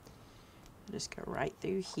 Just go right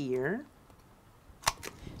through here.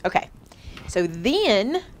 Okay. So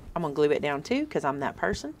then I'm going to glue it down too because I'm that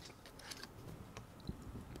person.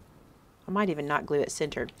 I might even not glue it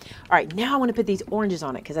centered. All right, now I want to put these oranges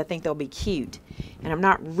on it because I think they'll be cute. And I'm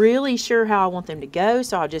not really sure how I want them to go,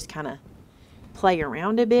 so I'll just kind of play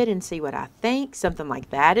around a bit and see what I think. Something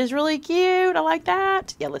like that is really cute. I like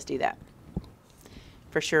that. Yeah, let's do that.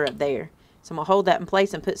 For sure up there. So I'm going to hold that in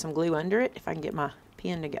place and put some glue under it. If I can get my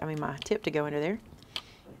pen to go, my tip to go under there.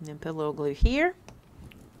 And then put a little glue here.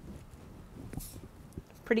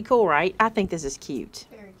 Pretty cool, right? I think this is cute.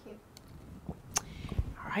 Very cute.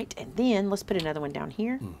 All right, and then let's put another one down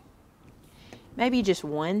here. Maybe just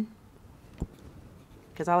one.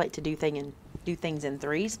 Because I like to do things in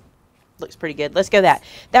threes. Looks pretty good. Let's go that.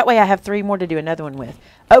 That way I have three more to do another one with.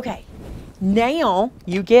 Okay, now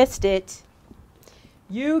you guessed it.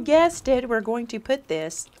 You guessed it. We're going to put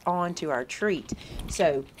this onto our treat.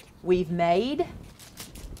 So we've made,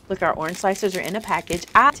 look, our orange slices are in a package.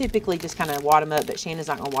 I typically just kind of wad them up, but Shannon's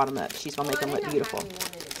not going to wad them up. She's going to make them look beautiful.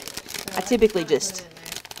 I typically just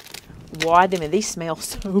wad them, and these smell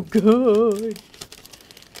so good.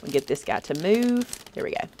 We'll get this guy to move. There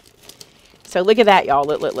we go. So look at that, y'all.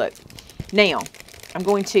 Look, look, look. Now, I'm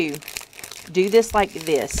going to do this like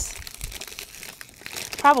this.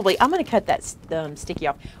 Probably, I'm going to cut that sticky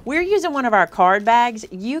off. We're using one of our card bags.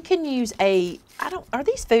 You can use a, are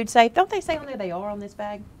these food safe? Don't they say on there they are on this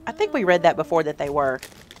bag? I think we read that before that they were.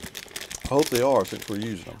 I hope they are since we're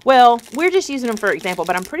using them. Well, we're just using them for example,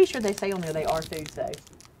 but I'm pretty sure they say on there they are food safe.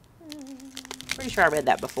 Pretty sure I read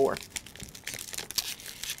that before. It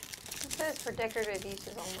says for decorative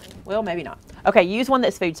uses only. Well, maybe not. Okay, use one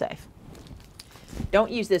that's food safe. Don't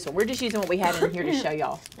use this one. We're just using what we had in here to show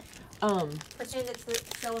y'all. Pretend it's the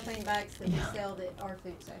cellophane bags that we sell that are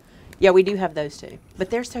food safe. Yeah, we do have those too, but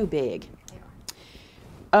they're so big.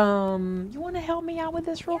 They are. You want to help me out with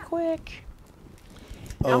this real quick?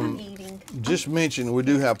 I'm eating. Just mention we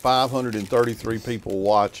do have 533 people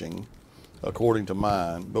watching, according to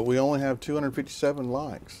mine, but we only have 257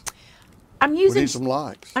 likes. I'm We using need some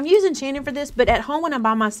likes. I'm using Shannon for this, but at home when I'm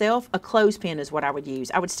by myself, a clothespin is what I would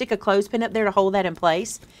use. I would stick a clothespin up there to hold that in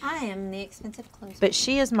place. I am the expensive clothes. But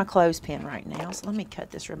she is my clothespin right now, so let me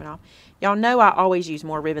cut this ribbon off. Y'all know I always use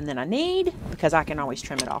more ribbon than I need because I can always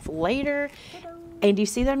trim it off later. And do you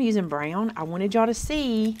see that I'm using brown? I wanted y'all to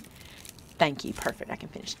see. Thank you. Perfect. I can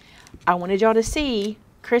finish. I wanted y'all to see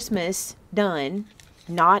Christmas done,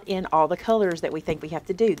 not in all the colors that we think we have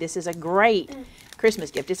to do. This is a great Christmas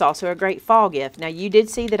gift. It's also a great fall gift. Now, you did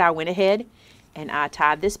see that I went ahead and I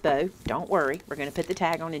tied this bow. Don't worry. We're going to put the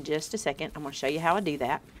tag on in just a second. I'm going to show you how I do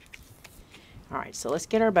that. All right, so let's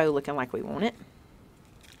get our bow looking like we want it.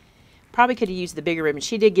 Probably could have used the bigger ribbon.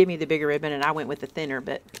 She did give me the bigger ribbon, and I went with the thinner,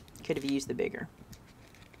 but could have used the bigger.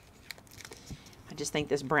 I just think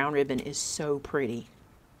this brown ribbon is so pretty.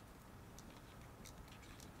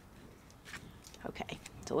 Okay,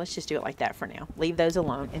 so let's just do it like that for now. Leave those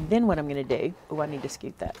alone. And then what I'm going to do, oh, I need to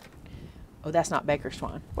scoop that. Oh, that's not baker's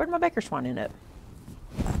twine. Where'd my baker's twine end up?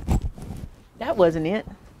 That wasn't it.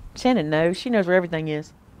 Shannon knows. She knows where everything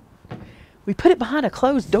is. We put it behind a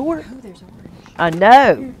closed door. Oh, there's orange. I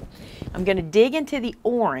know. I'm going to dig into the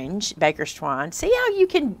orange baker's twine. See how you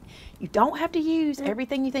don't have to use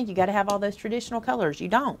everything you think. You got to have all those traditional colors. You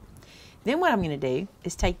don't. Then what I'm going to do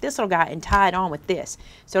is take this little guy and tie it on with this.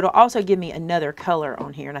 So it'll also give me another color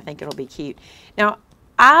on here, and I think it'll be cute. Now,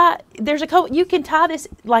 there's a couple, you can tie this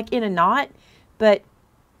like in a knot, but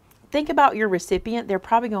think about your recipient. They're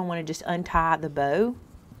probably going to want to just untie the bow.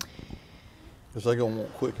 Because they're going to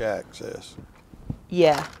want quick access.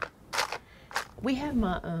 Yeah. We have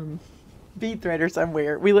my bead threader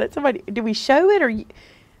somewhere. We let somebody, did we show it or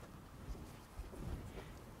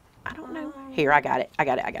I don't know. Here, I got it.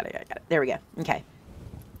 There we go. Okay.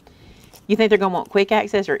 You think they're going to want quick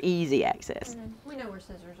access or easy access? We know where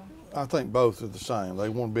scissors are. I think both are the same. They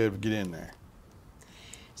want to be able to get in there.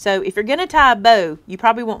 So if you're going to tie a bow, you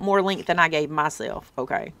probably want more length than I gave myself.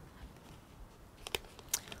 Okay.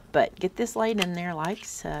 But get this laid in there like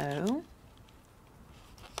so.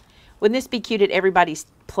 Wouldn't this be cute at everybody's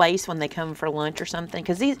place when they come for lunch or something?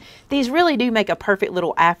 Because these really do make a perfect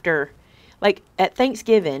little after. Like at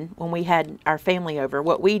Thanksgiving, when we had our family over,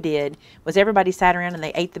 what we did was everybody sat around and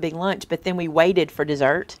they ate the big lunch, but then we waited for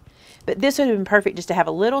dessert. But this would have been perfect just to have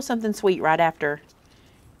a little something sweet right after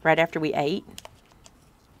we ate.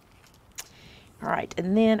 All right,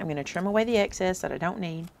 and then I'm going to trim away the excess that I don't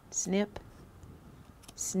need. Snip,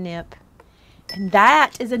 snip. And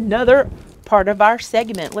that is another part of our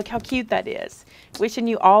segment. Look how cute that is. Wishing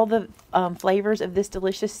you all the flavors of this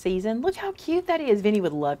delicious season. Look how cute that is. Vinny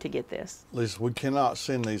would love to get this. Lisa, we cannot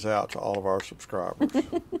send these out to all of our subscribers.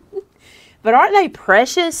 But aren't they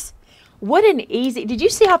precious? What an easy, did you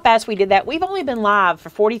see how fast we did that? We've only been live for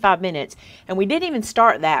 45 minutes and we didn't even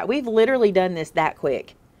start that. We've literally done this that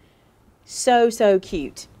quick. So, so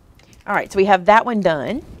cute. All right, so we have that one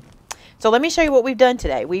done. So let me show you what we've done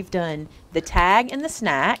today. We've done the tag and the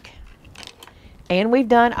snack, and we've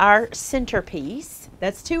done our centerpiece.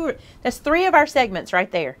 That's three of our segments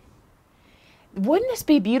right there. Wouldn't this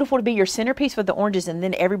be beautiful to be your centerpiece with the oranges, and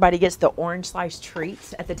then everybody gets the orange sliced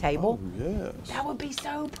treats at the table? Oh, yes. That would be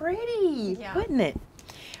so pretty, Yeah. wouldn't it?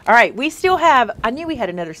 All right, we still have, I knew we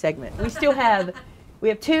had another segment. We still have, we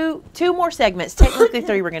have two more segments, technically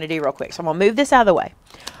three we're going to do real quick. So I'm going to move this out of the way.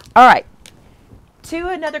 All right. To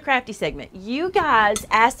another crafty segment. You guys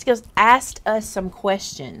asked us some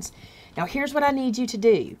questions. Now here's what I need you to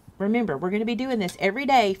do. Remember, we're going to be doing this every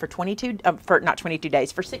day for 16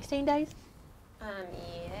 days.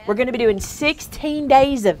 Yeah. We're going to be doing 16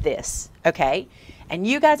 days of this, okay? And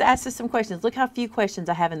you guys asked us some questions. Look how few questions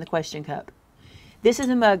I have in the question cup. This is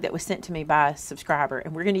a mug that was sent to me by a subscriber,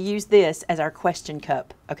 and we're going to use this as our question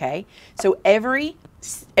cup, okay? So every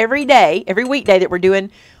day, every weekday that we're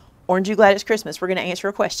doing Orange You Glad It's Christmas, we're going to answer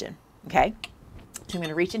a question, okay? So I'm going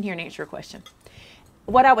to reach in here and answer a question.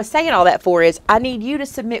 What I was saying all that for is I need you to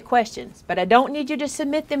submit questions, but I don't need you to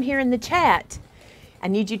submit them here in the chat. I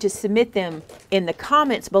need you to submit them in the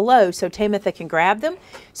comments below so Tamitha can grab them.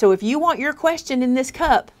 So if you want your question in this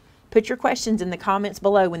cup, Put your questions in the comments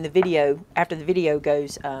below when the video, after the video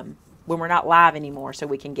goes, when we're not live anymore, so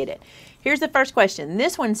we can get it. Here's the first question.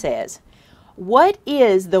 This one says, what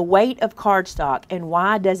is the weight of cardstock and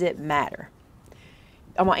why does it matter?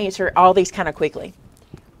 I'm going to answer all these kind of quickly.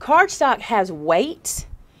 Cardstock has weight,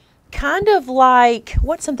 kind of like,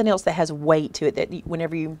 what's something else that has weight to it that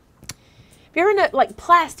whenever you, if you ever know, like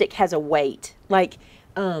plastic has a weight. Like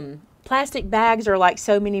plastic bags are like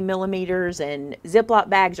so many millimeters and Ziploc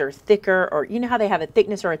bags are thicker, or you know how they have a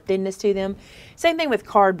thickness or a thinness to them? Same thing with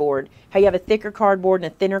cardboard, how you have a thicker cardboard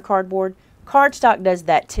and a thinner cardboard. Cardstock does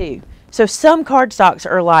that too. So some cardstocks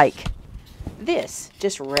are like this,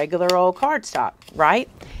 just regular old cardstock, right?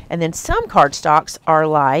 And then some cardstocks are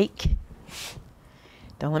like,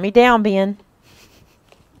 don't let me down, Ben.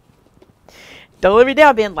 Don't let me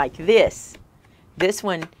down, Ben, like this. This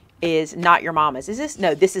one is not your mama's. Is this?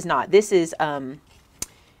 No, this is not. This is, I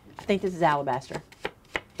think this is alabaster.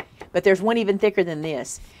 But there's one even thicker than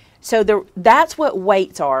this. So that's what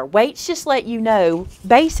weights are. Weights just let you know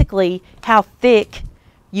basically how thick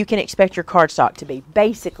you can expect your cardstock to be.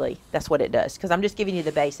 Basically, that's what it does, because I'm just giving you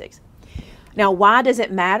the basics. Now, why does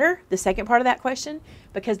it matter? The second part of that question,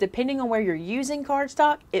 because depending on where you're using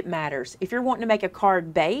cardstock, it matters. If you're wanting to make a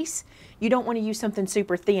card base, you don't want to use something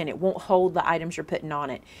super thin. It won't hold the items you're putting on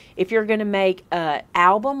it. If you're going to make an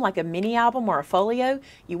album, like a mini album or a folio,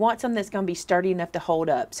 you want something that's going to be sturdy enough to hold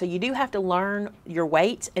up. So you do have to learn your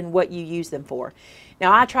weights and what you use them for.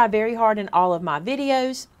 Now, I try very hard in all of my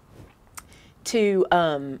videos to,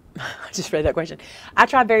 I just read that question. I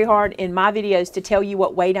try very hard in my videos to tell you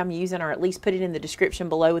what weight I'm using, or at least put it in the description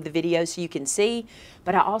below with the video so you can see.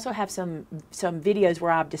 But I also have some videos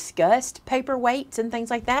where I've discussed paper weights and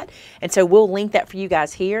things like that. And so we'll link that for you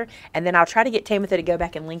guys here. And then I'll try to get Tamitha to go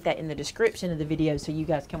back and link that in the description of the video so you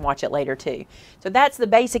guys can watch it later too. So that's the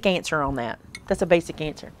basic answer on that. That's a basic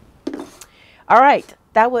answer. All right.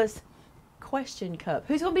 That was Question Cup.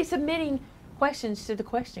 Who's going to be submitting questions to the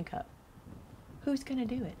Question Cup? Who's going to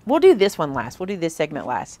do it? We'll do this one last. We'll do this segment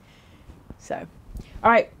last. So, all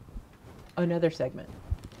right. Another segment.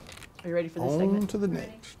 Are you ready for this segment? On to the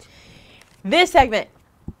next. This segment.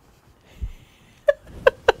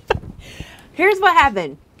 Here's what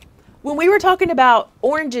happened. When we were talking about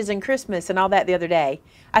oranges and Christmas and all that the other day,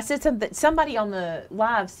 I said something. Somebody on the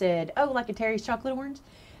live said, oh, like a Terry's chocolate orange?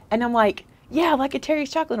 And I'm like, yeah, like a Terry's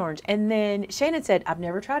chocolate orange. And then Shannon said, I've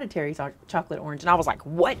never tried a Terry's chocolate orange. And I was like,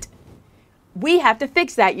 what? We have to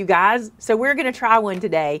fix that, you guys. So we're going to try one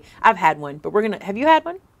today. I've had one, but we're going to, have you had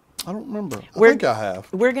one? I don't remember. I think I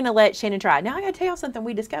have. We're going to let Shannon try it. Now I got to tell you something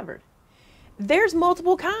we discovered. There's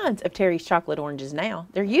multiple kinds of Terry's chocolate oranges now.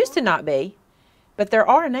 There used to not be, but there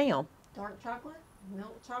are now. Dark chocolate,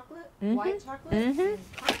 milk chocolate, white chocolate, and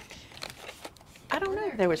crunch. I don't know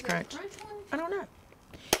if there was crunch. I don't know.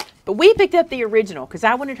 But we picked up the original because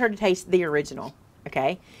I wanted her to taste the original.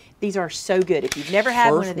 Okay? These are so good. If you've never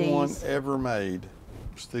had one of these. First one ever made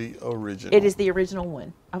was the original. It is the original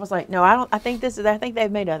one. I was like, no, I don't. I think this is. I think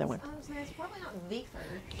they've made other ones. It's probably not the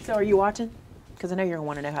first. So are you watching? Because I know you're gonna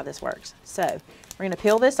want to know how this works. So we're gonna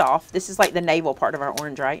peel this off. This is like the navel part of our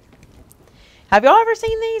orange, right? Have y'all ever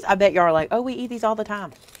seen these? I bet y'all are like, oh, we eat these all the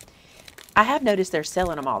time. I have noticed they're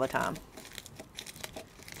selling them all the time.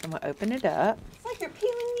 I'm gonna open it up. It's like you're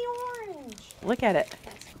peeling the orange. Look at it.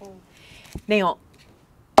 That's cool. Now.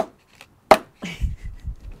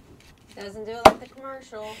 Doesn't do it like the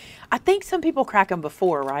commercial. I think some people crack them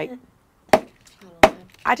before, right? I don't know.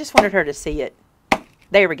 I just wanted her to see it.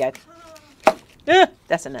 There we go.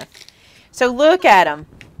 That's enough. So look at them.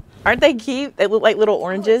 Aren't they cute? They look like little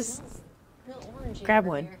oranges. Real orangey Grab over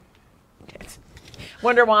one. here.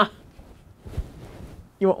 Wonder why.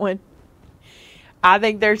 You want one? I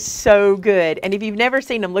think they're so good. And if you've never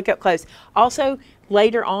seen them, look up close. Also,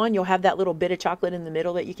 later on, you'll have that little bit of chocolate in the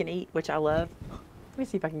middle that you can eat, which I love. Let me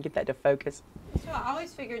see if I can get that to focus. So I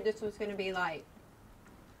always figured this was going to be like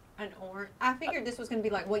an orange. I figured this was going to be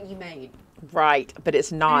like what you made. Right, but it's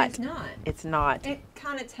not. And it's not. It's not. It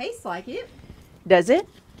kind of tastes like it. Does it?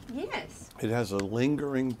 Yes. It has a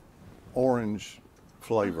lingering orange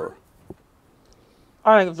flavor.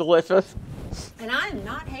 I think it's delicious. And I am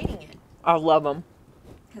not hating it. I love them.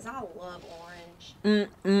 Because I love orange.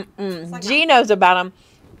 Like G knows about them.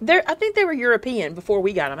 I think they were European before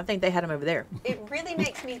we got them. I think they had them over there. It really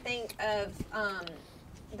makes me think of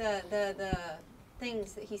the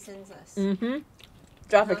things that he sends us. Mm-hmm.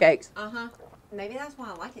 Jaffa cakes. Uh-huh. Maybe that's why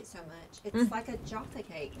I like it so much. It's like a Jaffa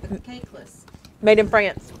cake, but cakeless. Made in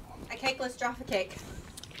France. A cakeless Jaffa cake.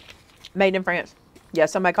 Made in France. Yeah,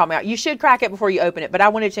 somebody called me out. You should crack it before you open it, but I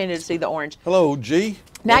wanted Shannon to see the orange. Hello, G.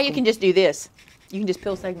 Now Welcome. you can just do this. You can just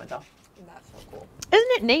peel segments off. That's so cool.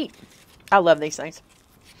 Isn't it neat? I love these things.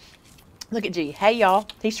 Look at G. Hey, y'all.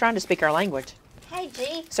 He's trying to speak our language. Hey,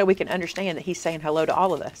 G. So we can understand that he's saying hello to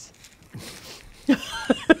all of us.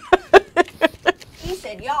 He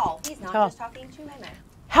said y'all. He's not just talking to Maymay.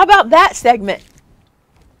 How about that segment?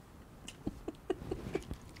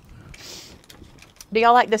 Do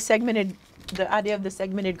y'all like the idea of the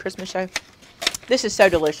segmented Christmas show? This is so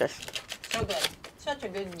delicious. So good. Such a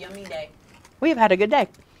good, yummy day. We have had a good day.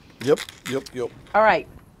 Yep. All right.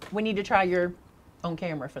 We need to try your on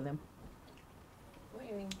camera for them. What do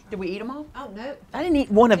you mean? Did we eat them all? Oh, no. I didn't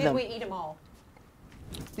eat one of Did them. we eat them all?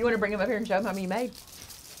 You want to bring them up here and show them how many you made?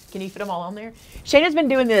 Can you fit them all on there? Shayna's been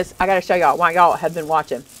doing this. I got to show y'all why y'all have been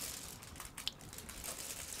watching.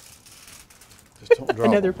 Just don't drop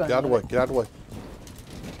Another them. fun Get out of the way. Get out of the way.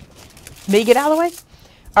 Me get out of the way?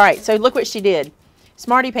 All right, so look what she did.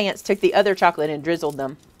 Smarty Pants took the other chocolate and drizzled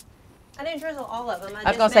them. I didn't drizzle all of them. I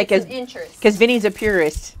was gonna say, made some interest. Because Vinny's a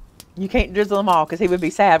purist. You can't drizzle them all because he would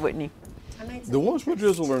be sad, wouldn't he? I made some The ones with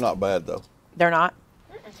drizzle are not bad though. They're not?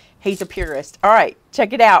 He's a purist. All right,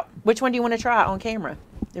 check it out. Which one do you want to try on camera?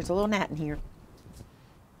 There's a little gnat in here.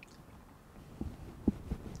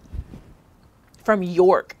 From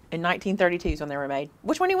York in 1932 is when they were made.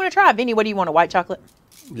 Which one do you want to try? Vinny, what do you want, a white chocolate?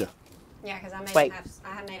 Yeah. Yeah, because I made Wait. them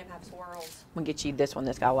have, made them have swirls. I'm going to get you this one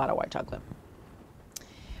that's got a lot of white chocolate.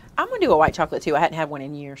 I'm going to do a white chocolate too. I hadn't had one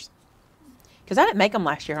in years. Because I didn't make them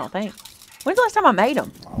last year, I don't think. When's the last time I made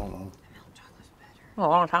them? I don't know. Milk chocolate's better. Oh, a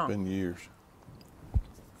long time. Been years.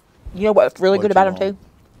 You know what's really Way good too about them long. too?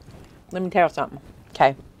 Let me tell you something.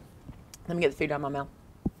 Okay. Let me get the food out of my mouth.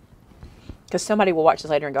 Because somebody will watch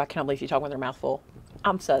this later and go, I can't believe you talking with their mouth full.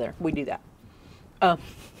 I'm Southern. We do that.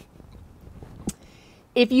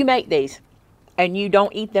 If you make these and you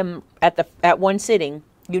don't eat them at one sitting,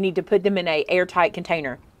 you need to put them in a airtight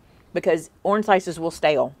container because orange slices will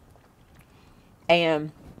stale.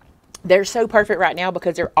 And they're so perfect right now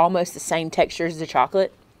because they're almost the same texture as the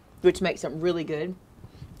chocolate, which makes them really good.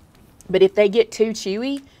 But if they get too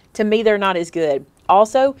chewy, to me, they're not as good.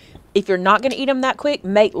 Also, if you're not going to eat them that quick,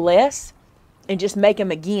 make less and just make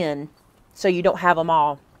them again so you don't have them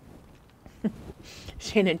all.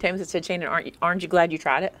 Shannon Thames said, Shannon, aren't you glad you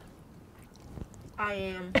tried it? I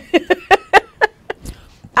am.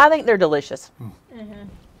 I think they're delicious.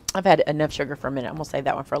 I've had enough sugar for a minute. I'm going to save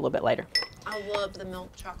that one for a little bit later. I love the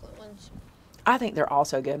milk chocolate ones. I think they're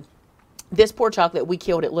also good. This poor chocolate, we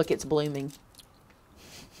killed it. Look, it's blooming.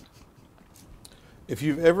 If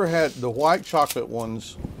you've ever had the white chocolate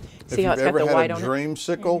ones, if See how you've it's got ever the had white a on it?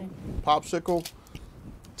 dreamsicle, popsicle, it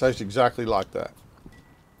tastes exactly like that.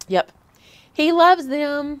 Yep. He loves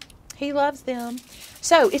them. He loves them.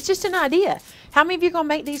 So it's just an idea. How many of you are going to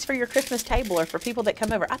make these for your Christmas table or for people that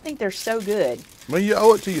come over? I think they're so good. Well, you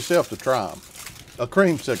owe it to yourself to try them. A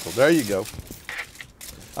creamsicle. There you go.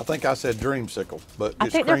 I think I said dreamsicle, but I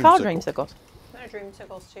it's think they're called creamsicle. dreamsicles. They're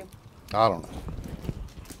dreamsicles too. I don't know.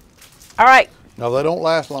 All right. No, they don't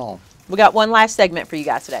last long. We got one last segment for you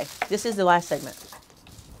guys today. This is the last segment.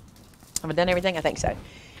 Have I done everything? I think so.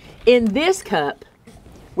 In this cup,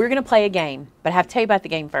 we're going to play a game, but I have to tell you about the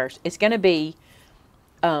game first. It's going to be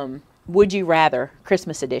Would You Rather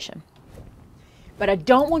Christmas Edition. But I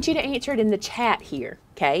don't want you to answer it in the chat here,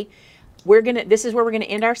 okay? This is where we're going to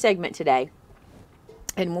end our segment today.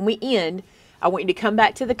 And when we end, I want you to come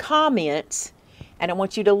back to the comments and I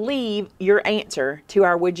want you to leave your answer to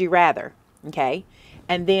our Would You Rather, okay?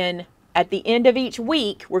 And then at the end of each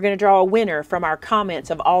week, we're going to draw a winner from our comments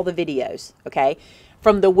of all the videos, okay?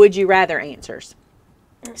 From the Would You Rather answers.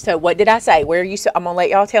 So what did I say? Where are you? I'm going to let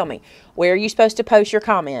y'all tell me. Where are you supposed to post your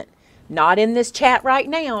comment? Not in this chat right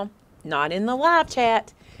now. Not in the live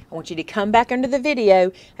chat. I want you to come back under the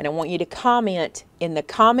video and I want you to comment in the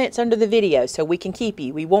comments under the video so we can keep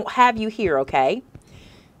you. We won't have you here, okay?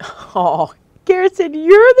 Oh, Garrett said,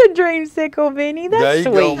 you're the dreamsicle, Vinny. That's There you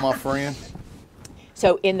sweet. go, my friend.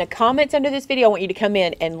 So in the comments under this video, I want you to come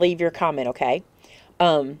in and leave your comment, okay?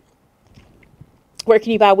 Where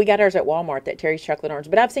can you buy? We got ours at Walmart, that Terry's Chocolate Orange,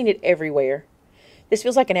 but I've seen it everywhere. This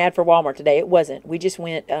feels like an ad for Walmart today. It wasn't. We just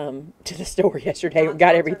went to the store yesterday and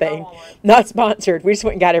got everything. Not sponsored. We just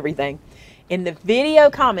went and got everything. In the video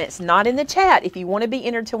comments, not in the chat, if you want to be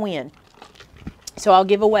entered to win. So I'll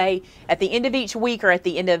give away at the end of each week or at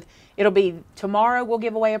the end of, it'll be tomorrow we'll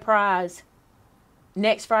give away a prize.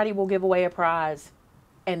 Next Friday we'll give away a prize.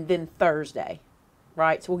 And then Thursday,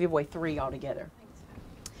 right? So we'll give away 3 altogether.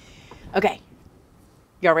 Okay.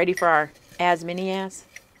 Y'all ready for our as many as?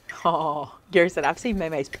 Oh, Gary said, I've seen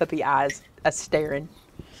Maymay's puppy eyes staring.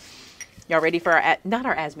 Y'all ready for our, not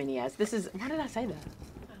our as many as. This is, why did I say that?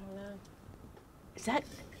 I don't know. Is that,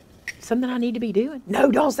 something I need to be doing?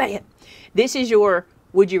 No, don't say it. This is your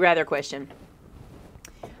would you rather question.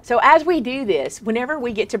 So as we do this, whenever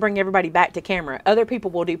we get to bring everybody back to camera, other people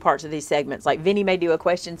will do parts of these segments. Like Vinny may do a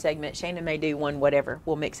question segment. Shannon may do one, whatever.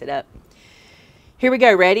 We'll mix it up. Here we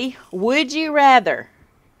go. Ready? Would you rather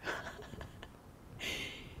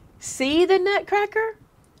see the Nutcracker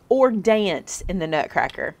or dance in the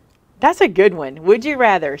Nutcracker? That's a good one. Would you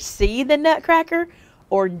rather see the Nutcracker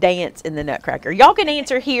or dance in the Nutcracker? Y'all can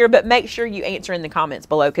answer here, but make sure you answer in the comments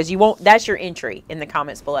below because you won't. That's your entry in the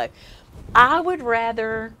comments below. I would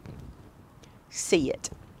rather see it.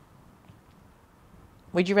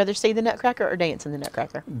 Would you rather see the Nutcracker or dance in the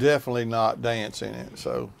Nutcracker? Definitely not dance in it.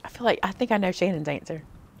 So I think I know Shannon's answer.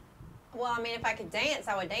 Well, I mean, if I could dance,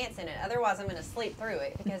 I would dance in it. Otherwise, I'm going to sleep through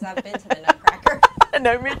it because I've been to the Nutcracker.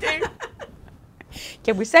 No, me too.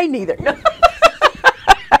 Can we say neither?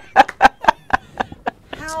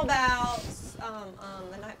 How about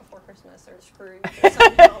the night before Christmas or Scrooge or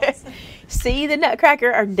something else? See the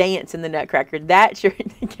Nutcracker or dance in the Nutcracker? That's your.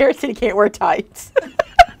 Garrett said he can't wear tights.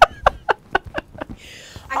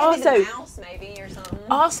 I could be the mouse maybe or something.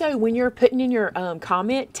 Also, when you're putting in your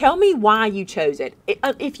comment, tell me why you chose it.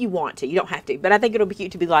 If you want to. You don't have to. But I think it'll be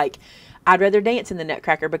cute to be like, I'd rather dance in the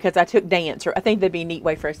Nutcracker because I took dance. Or I think that'd be a neat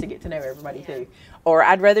way for us to get to know everybody too. Or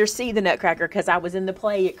I'd rather see the Nutcracker because I was in the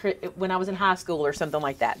play when I was in high school or something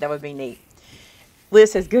like that. That would be neat.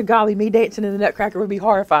 Liz says, good golly, me dancing in the Nutcracker would be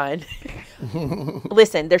horrifying.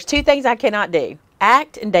 Listen, there's two things I cannot do.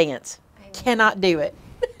 Act and dance. Amen. Cannot do it.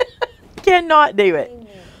 Cannot do it. Amen.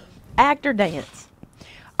 Act or dance.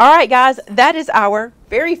 All right, guys, that is our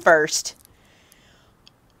very first.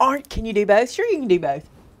 Can you do both? Sure, you can do both.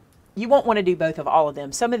 You won't want to do both of all of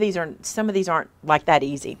them. Some of these aren't like that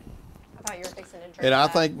easy. I thought you were fixing to drink and I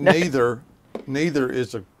that. think neither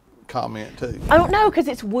is a comment too. I don't know because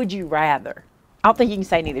it's would you rather. I don't think you can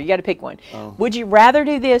say neither. You got to pick one. Oh. Would you rather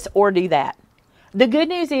do this or do that? The good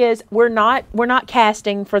news is we're not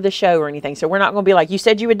casting for the show or anything, so we're not going to be like you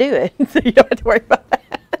said you would do it, so you don't have to worry about that.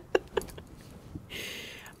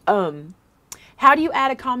 How do you add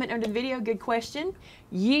a comment under the video? Good question.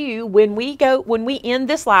 When we end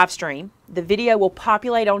this live stream, the video will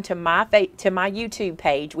populate onto my YouTube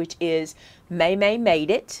page, which is Maymay Made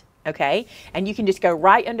It. Okay, and you can just go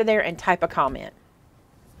right under there and type a comment.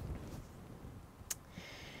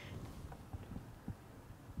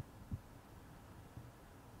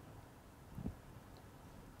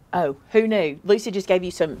 Oh, who knew? Lucy just gave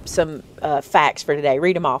you some facts for today.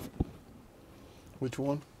 Read them off. Which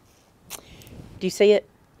one? Do you see it?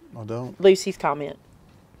 I don't. Lucy's comment.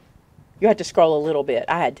 You have to scroll a little bit.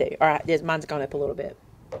 I had to. All right, mine's gone up a little bit.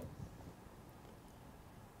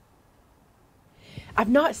 I've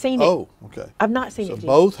not seen it. Oh, okay. I've not seen So it.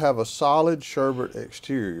 both have a solid sherbet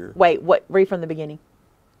exterior. Wait, what? Read from the beginning.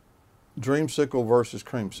 Dreamsicle versus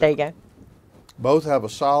creamsicle. There you go. Both have a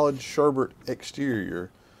solid sherbet exterior,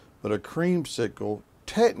 but a creamsicle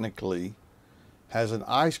technically has an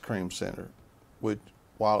ice cream center,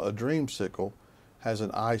 while a dreamsicle has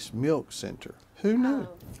an ice milk center. Who knew?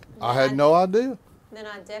 I had no idea. Then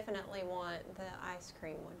I definitely want the ice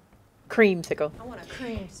cream one. Creamsicle. I want a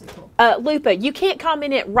creamsicle. Lupa, you can't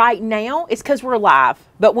comment it right now. It's because we're live.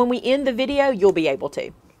 But when we end the video, you'll be able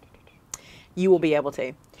to. You will be able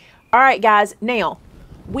to. All right, guys. Now,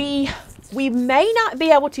 we may not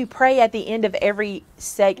be able to pray at the end of every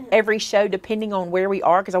show, depending on where we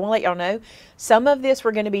are, because I want to let y'all know some of this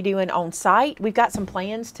we're going to be doing on site. We've got some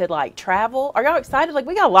plans to like travel. Are y'all excited? Like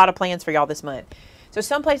we got a lot of plans for y'all this month. So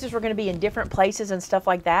some places we're going to be in different places and stuff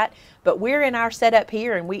like that. But we're in our setup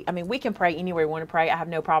here, and we can pray anywhere we want to pray. I have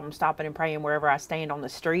no problem stopping and praying wherever I stand on the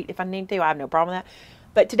street if I need to. I have no problem with that.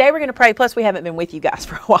 But today we're going to pray. Plus, we haven't been with you guys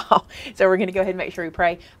for a while. So we're going to go ahead and make sure we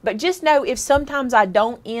pray. But just know if sometimes I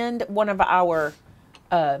don't end one of our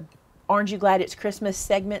Aren't You Glad It's Christmas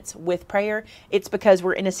segments with prayer, it's because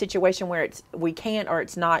we're in a situation where we can't or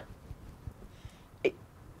it's not.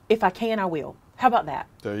 If I can, I will. How about that?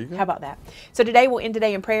 There you go. How about that? So today we'll end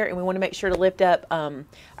today in prayer, and we want to make sure to lift up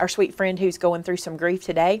our sweet friend who's going through some grief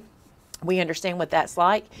today. We understand what that's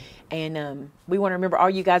like, and we want to remember all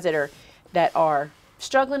you guys that are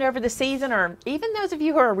struggling over the season, or even those of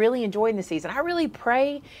you who are really enjoying the season. I really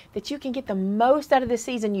pray that you can get the most out of this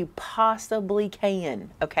season you possibly can,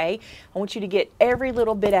 okay? I want you to get every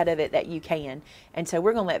little bit out of it that you can. And so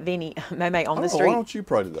we're going to let Vinny, Maymay on the street. Why don't you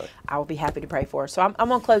pray today? I will be happy to pray for her. So I'm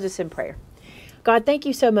going to close this in prayer. God, thank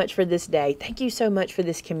you so much for this day. Thank you so much for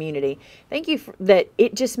this community. Thank you that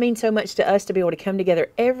it just means so much to us to be able to come together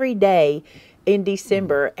every day in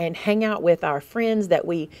December and hang out with our friends that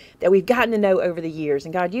we've gotten to know over the years.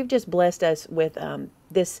 And God, you've just blessed us with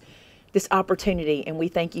this this opportunity, and we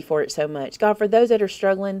thank you for it so much. God, for those that are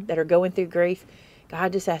struggling, that are going through grief, God, I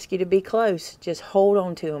just ask you to be close. Just hold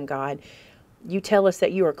on to them, God. You tell us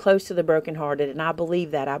that you are close to the brokenhearted, and I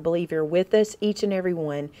believe that. I believe you're with us, each and every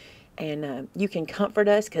one, and you can comfort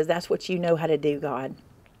us because that's what you know how to do, God.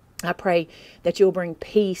 I pray that you'll bring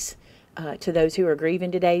peace to those who are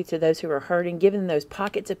grieving today, to those who are hurting, give them those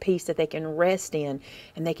pockets of peace that they can rest in,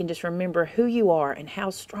 and they can just remember who you are and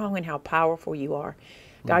how strong and how powerful you are.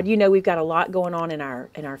 God, you know we've got a lot going on in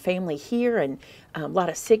our family here, and a lot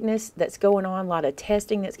of sickness that's going on, a lot of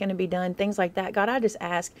testing that's going to be done, things like that. God, I just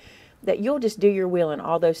ask that you'll just do your will in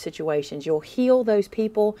all those situations. You'll heal those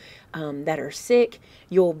people that are sick.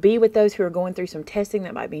 You'll be with those who are going through some testing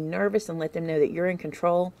that might be nervous, and let them know that you're in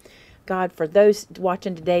control. God, for those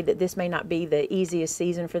watching today that this may not be the easiest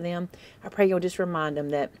season for them, I pray you'll just remind them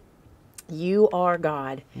that you are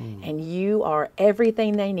God, and you are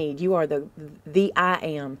everything they need. You are the I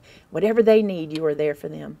am. Whatever they need, you are there for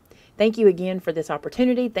them. Thank you again for this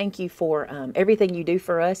opportunity. Thank you for everything you do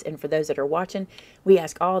for us and for those that are watching. We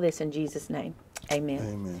ask all this in Jesus' name. Amen.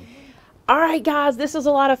 Amen. All right, guys, this was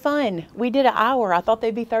a lot of fun. We did an hour. I thought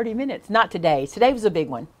they'd be 30 minutes. Not today. Today was a big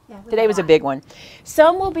one. Yeah, Today was a big one.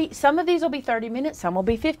 Some of these will be 30 minutes. Some will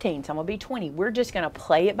be 15. Some will be 20. We're just going to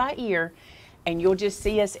play it by ear. And you'll just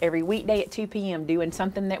see us every weekday at 2 p.m. doing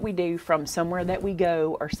something that we do from somewhere that we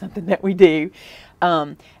go or something that we do.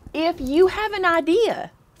 If you have an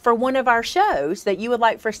idea for one of our shows that you would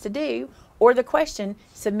like for us to do, or the question,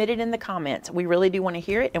 submit it in the comments. We really do want to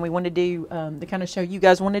hear it, and we want to do the kind of show you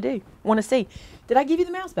guys want to see. Did I give you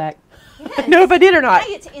the mouse back? Yes. I don't know if I did or not.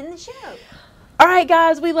 Hey, it's in the show. All right,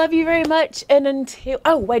 guys, we love you very much. And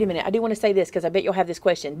oh, wait a minute. I do want to say this because I bet you'll have this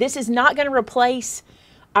question. This is not going to replace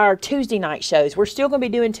our Tuesday night shows. We're still going to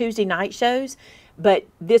be doing Tuesday night shows, but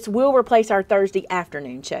this will replace our Thursday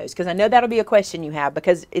afternoon shows, because I know that'll be a question you have,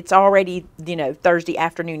 because it's already, Thursday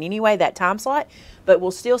afternoon anyway, that time slot, but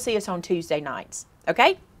we'll still see us on Tuesday nights.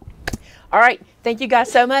 Okay? All right. Thank you guys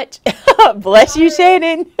so much. Bless you,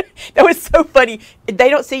 Shannon. That was so funny. They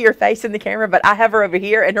don't see your face in the camera, but I have her over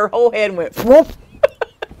here, and her whole head went whoop.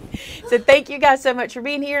 So thank you guys so much for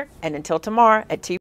being here, and until tomorrow at 2.